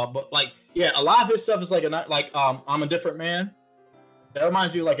 But, like, yeah, a lot of his stuff is, like, I'm a Different Man. That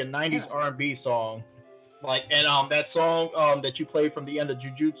reminds me of, like, a 90s R&B song. Like, and, that song, that you played from the end of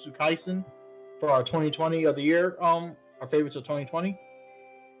Jujutsu Kaisen for our 2020 of the year, our favorites of 2020.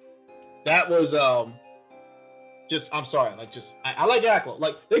 That was, I'm sorry, like, I like Aklo.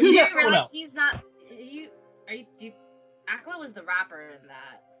 Like, they do that realize else. He's not, Aklo was the rapper in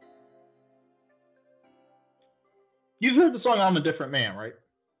that. You've heard the song I'm a Different Man, right?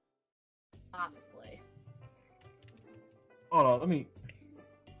 Possibly. Hold on, let me,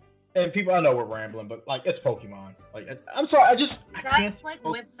 and people, I know we're rambling, but, like, it's Pokemon. Like, I'm sorry, I can't. That's, like,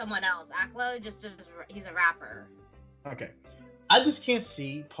 with someone else. Aklo he's a rapper. Okay. I just can't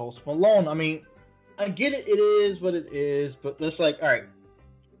see Post Malone. I mean, I get it. It is what it is. But it's like, all right.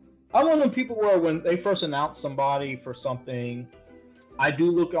 I'm one of them people where when they first announce somebody for something, I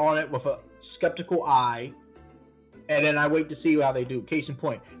do look on it with a skeptical eye. And then I wait to see how they do. Case in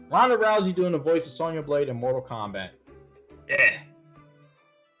point. Ronda Rousey doing the voice of Sonya Blade in Mortal Kombat. Yeah.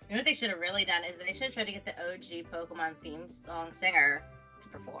 You know what they should have really done is they should have tried to get the OG Pokemon theme song singer to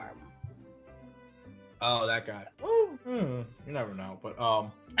perform. Oh, that guy. Well, you never know, but I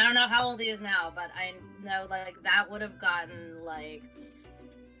don't know how old he is now, but I know like that would have gotten like.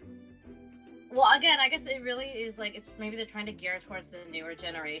 Well, again, I guess it really is like it's maybe they're trying to gear towards the newer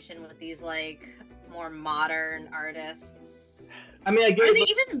generation with these like more modern artists. I mean, I get. Are they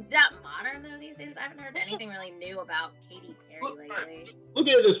even that modern though these days? I haven't heard anything really new about Katy Perry lately. Look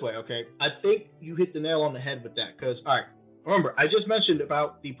at it this way, okay? I think you hit the nail on the head with that, because all right, remember I just mentioned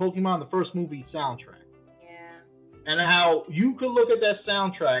about the Pokemon the first movie soundtrack. And how you could look at that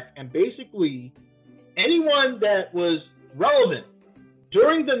soundtrack and basically anyone that was relevant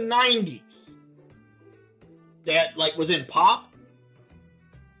during the 90s that like was in pop,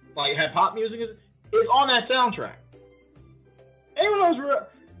 like had pop music, is on that soundtrack. Anyone else?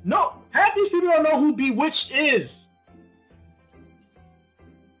 No, half these people don't know who Bewitched is.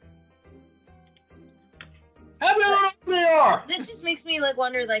 Half of them don't know who they are. This just makes me like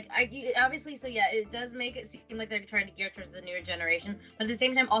wonder, like obviously, so yeah, it does make it seem like they're trying to gear towards the newer generation, but at the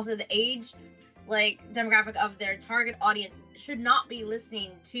same time, also the age, like demographic of their target audience should not be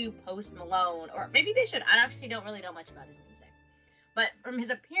listening to Post Malone, or maybe they should. I actually don't really know much about his music, but from his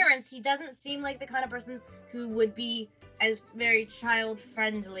appearance, he doesn't seem like the kind of person who would be as very child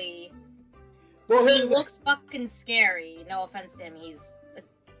friendly. Well, he looks fucking scary. No offense to him, he's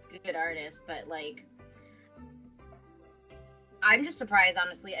a good artist, but like. I'm just surprised,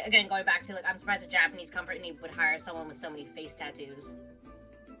 honestly. Again, going back to, like, I'm surprised a Japanese company would hire someone with so many face tattoos.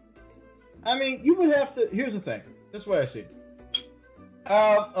 I mean, you would have to... Here's the thing. This is what I see.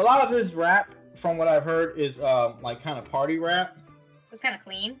 A lot of his rap, from what I've heard, is, like, kind of party rap. It's kind of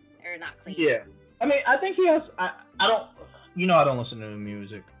clean? Or not clean? Yeah. I mean, I think he has... I don't... You know I don't listen to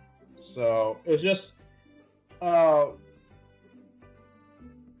music. So, it's just... I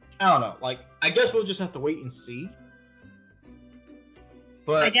don't know. Like, I guess we'll just have to wait and see.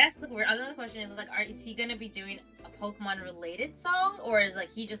 But I guess another question is like, is he gonna be doing a Pokemon related song, or is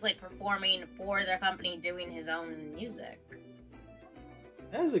like he just like performing for their company, doing his own music?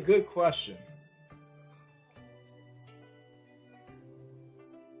 that is a good question.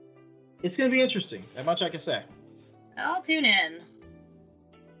 It's gonna be interesting. That much I can say. I'll tune in.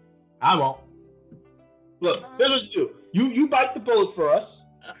 I won't. Look, here's what you do. You bite the bullet for us.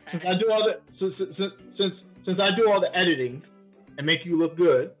 Since I do all the since I do all the editing and make you look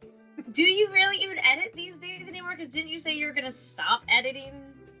good. Do you really even edit these days anymore? Because didn't you say you were gonna stop editing?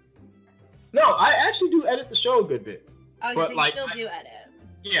 No, I actually do edit the show a good bit. Oh, But, so you like, still do edit.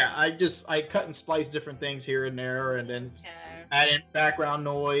 Yeah, I cut and splice different things here and there, and then Okay. add in background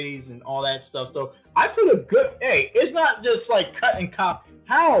noise and all that stuff. So I put a good. Hey, it's not just like cut and copy.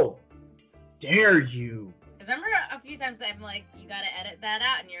 How dare you? Because remember a few times I'm like, you gotta edit that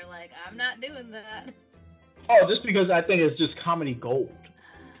out, and you're like, I'm not doing that. Oh, just because I think it's just comedy gold.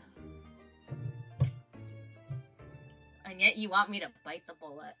 And yet you want me to bite the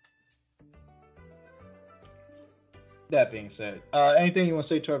bullet. That being said, anything you want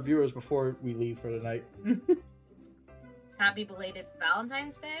to say to our viewers before we leave for the night? Happy belated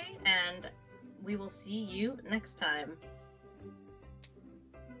Valentine's Day, and we will see you next time.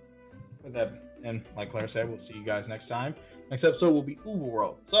 With that, and like Claire said, we'll see you guys next time. Next episode will be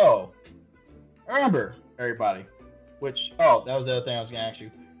Uberworld. So, remember, everybody, that was the other thing I was going to ask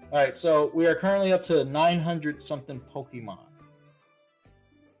you. Alright, so we are currently up to 900 something Pokemon.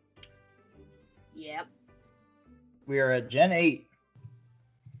 Yep. We are at Gen 8.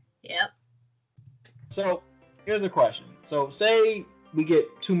 Yep. So, here's the question. So, say we get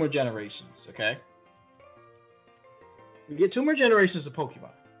 2 more generations, okay? We get 2 more generations of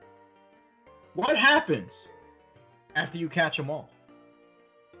Pokemon. What happens after you catch them all?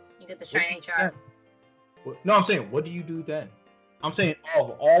 You get the shining charm. No, I'm saying, what do you do then? I'm saying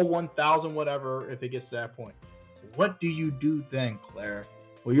all 1,000 whatever if it gets to that point. What do you do then, Claire?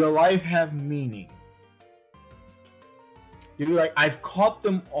 Will your life have meaning? You're like, I've caught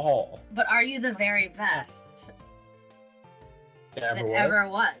them all. But are you the very best that ever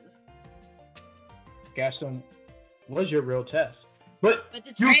was? Catch them was your real test. But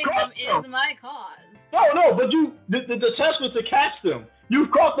to train them is my cause. No, but the test was to catch them. You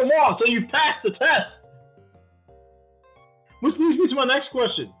caught them all, so you passed the test. Which leads me to my next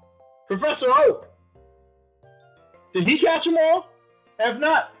question. Professor Oak, did he catch them all? If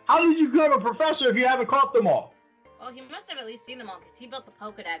not, how did you become a professor if you haven't caught them all? Well, he must have at least seen them all, because he built the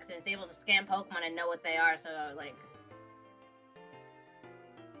Pokedex and is able to scan Pokemon and know what they are, so, like...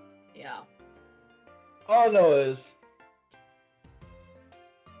 Yeah. All I know is...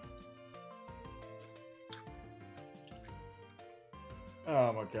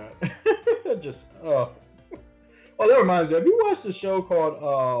 Oh my god. Oh, that reminds me. Have you watched a show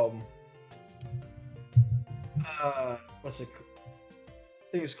called, what's it?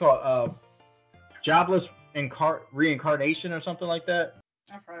 I think it's called, Jobless Reincarnation or something like that.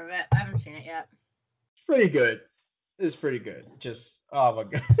 I've heard of it. I haven't seen it yet. It's pretty good. It's pretty good. Just, oh my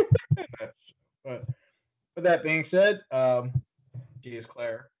god. But with that being said, she is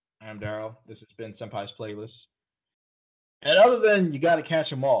Claire. I am Daryl. This has been Senpai's Playlist. And other than you gotta catch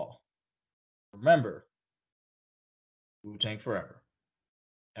them all, remember, Wu-Tang forever.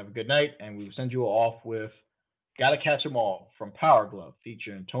 Have a good night, and we'll send you off with Gotta Catch 'Em All from Powerglove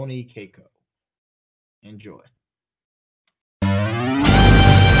featuring Tony Kako. Enjoy.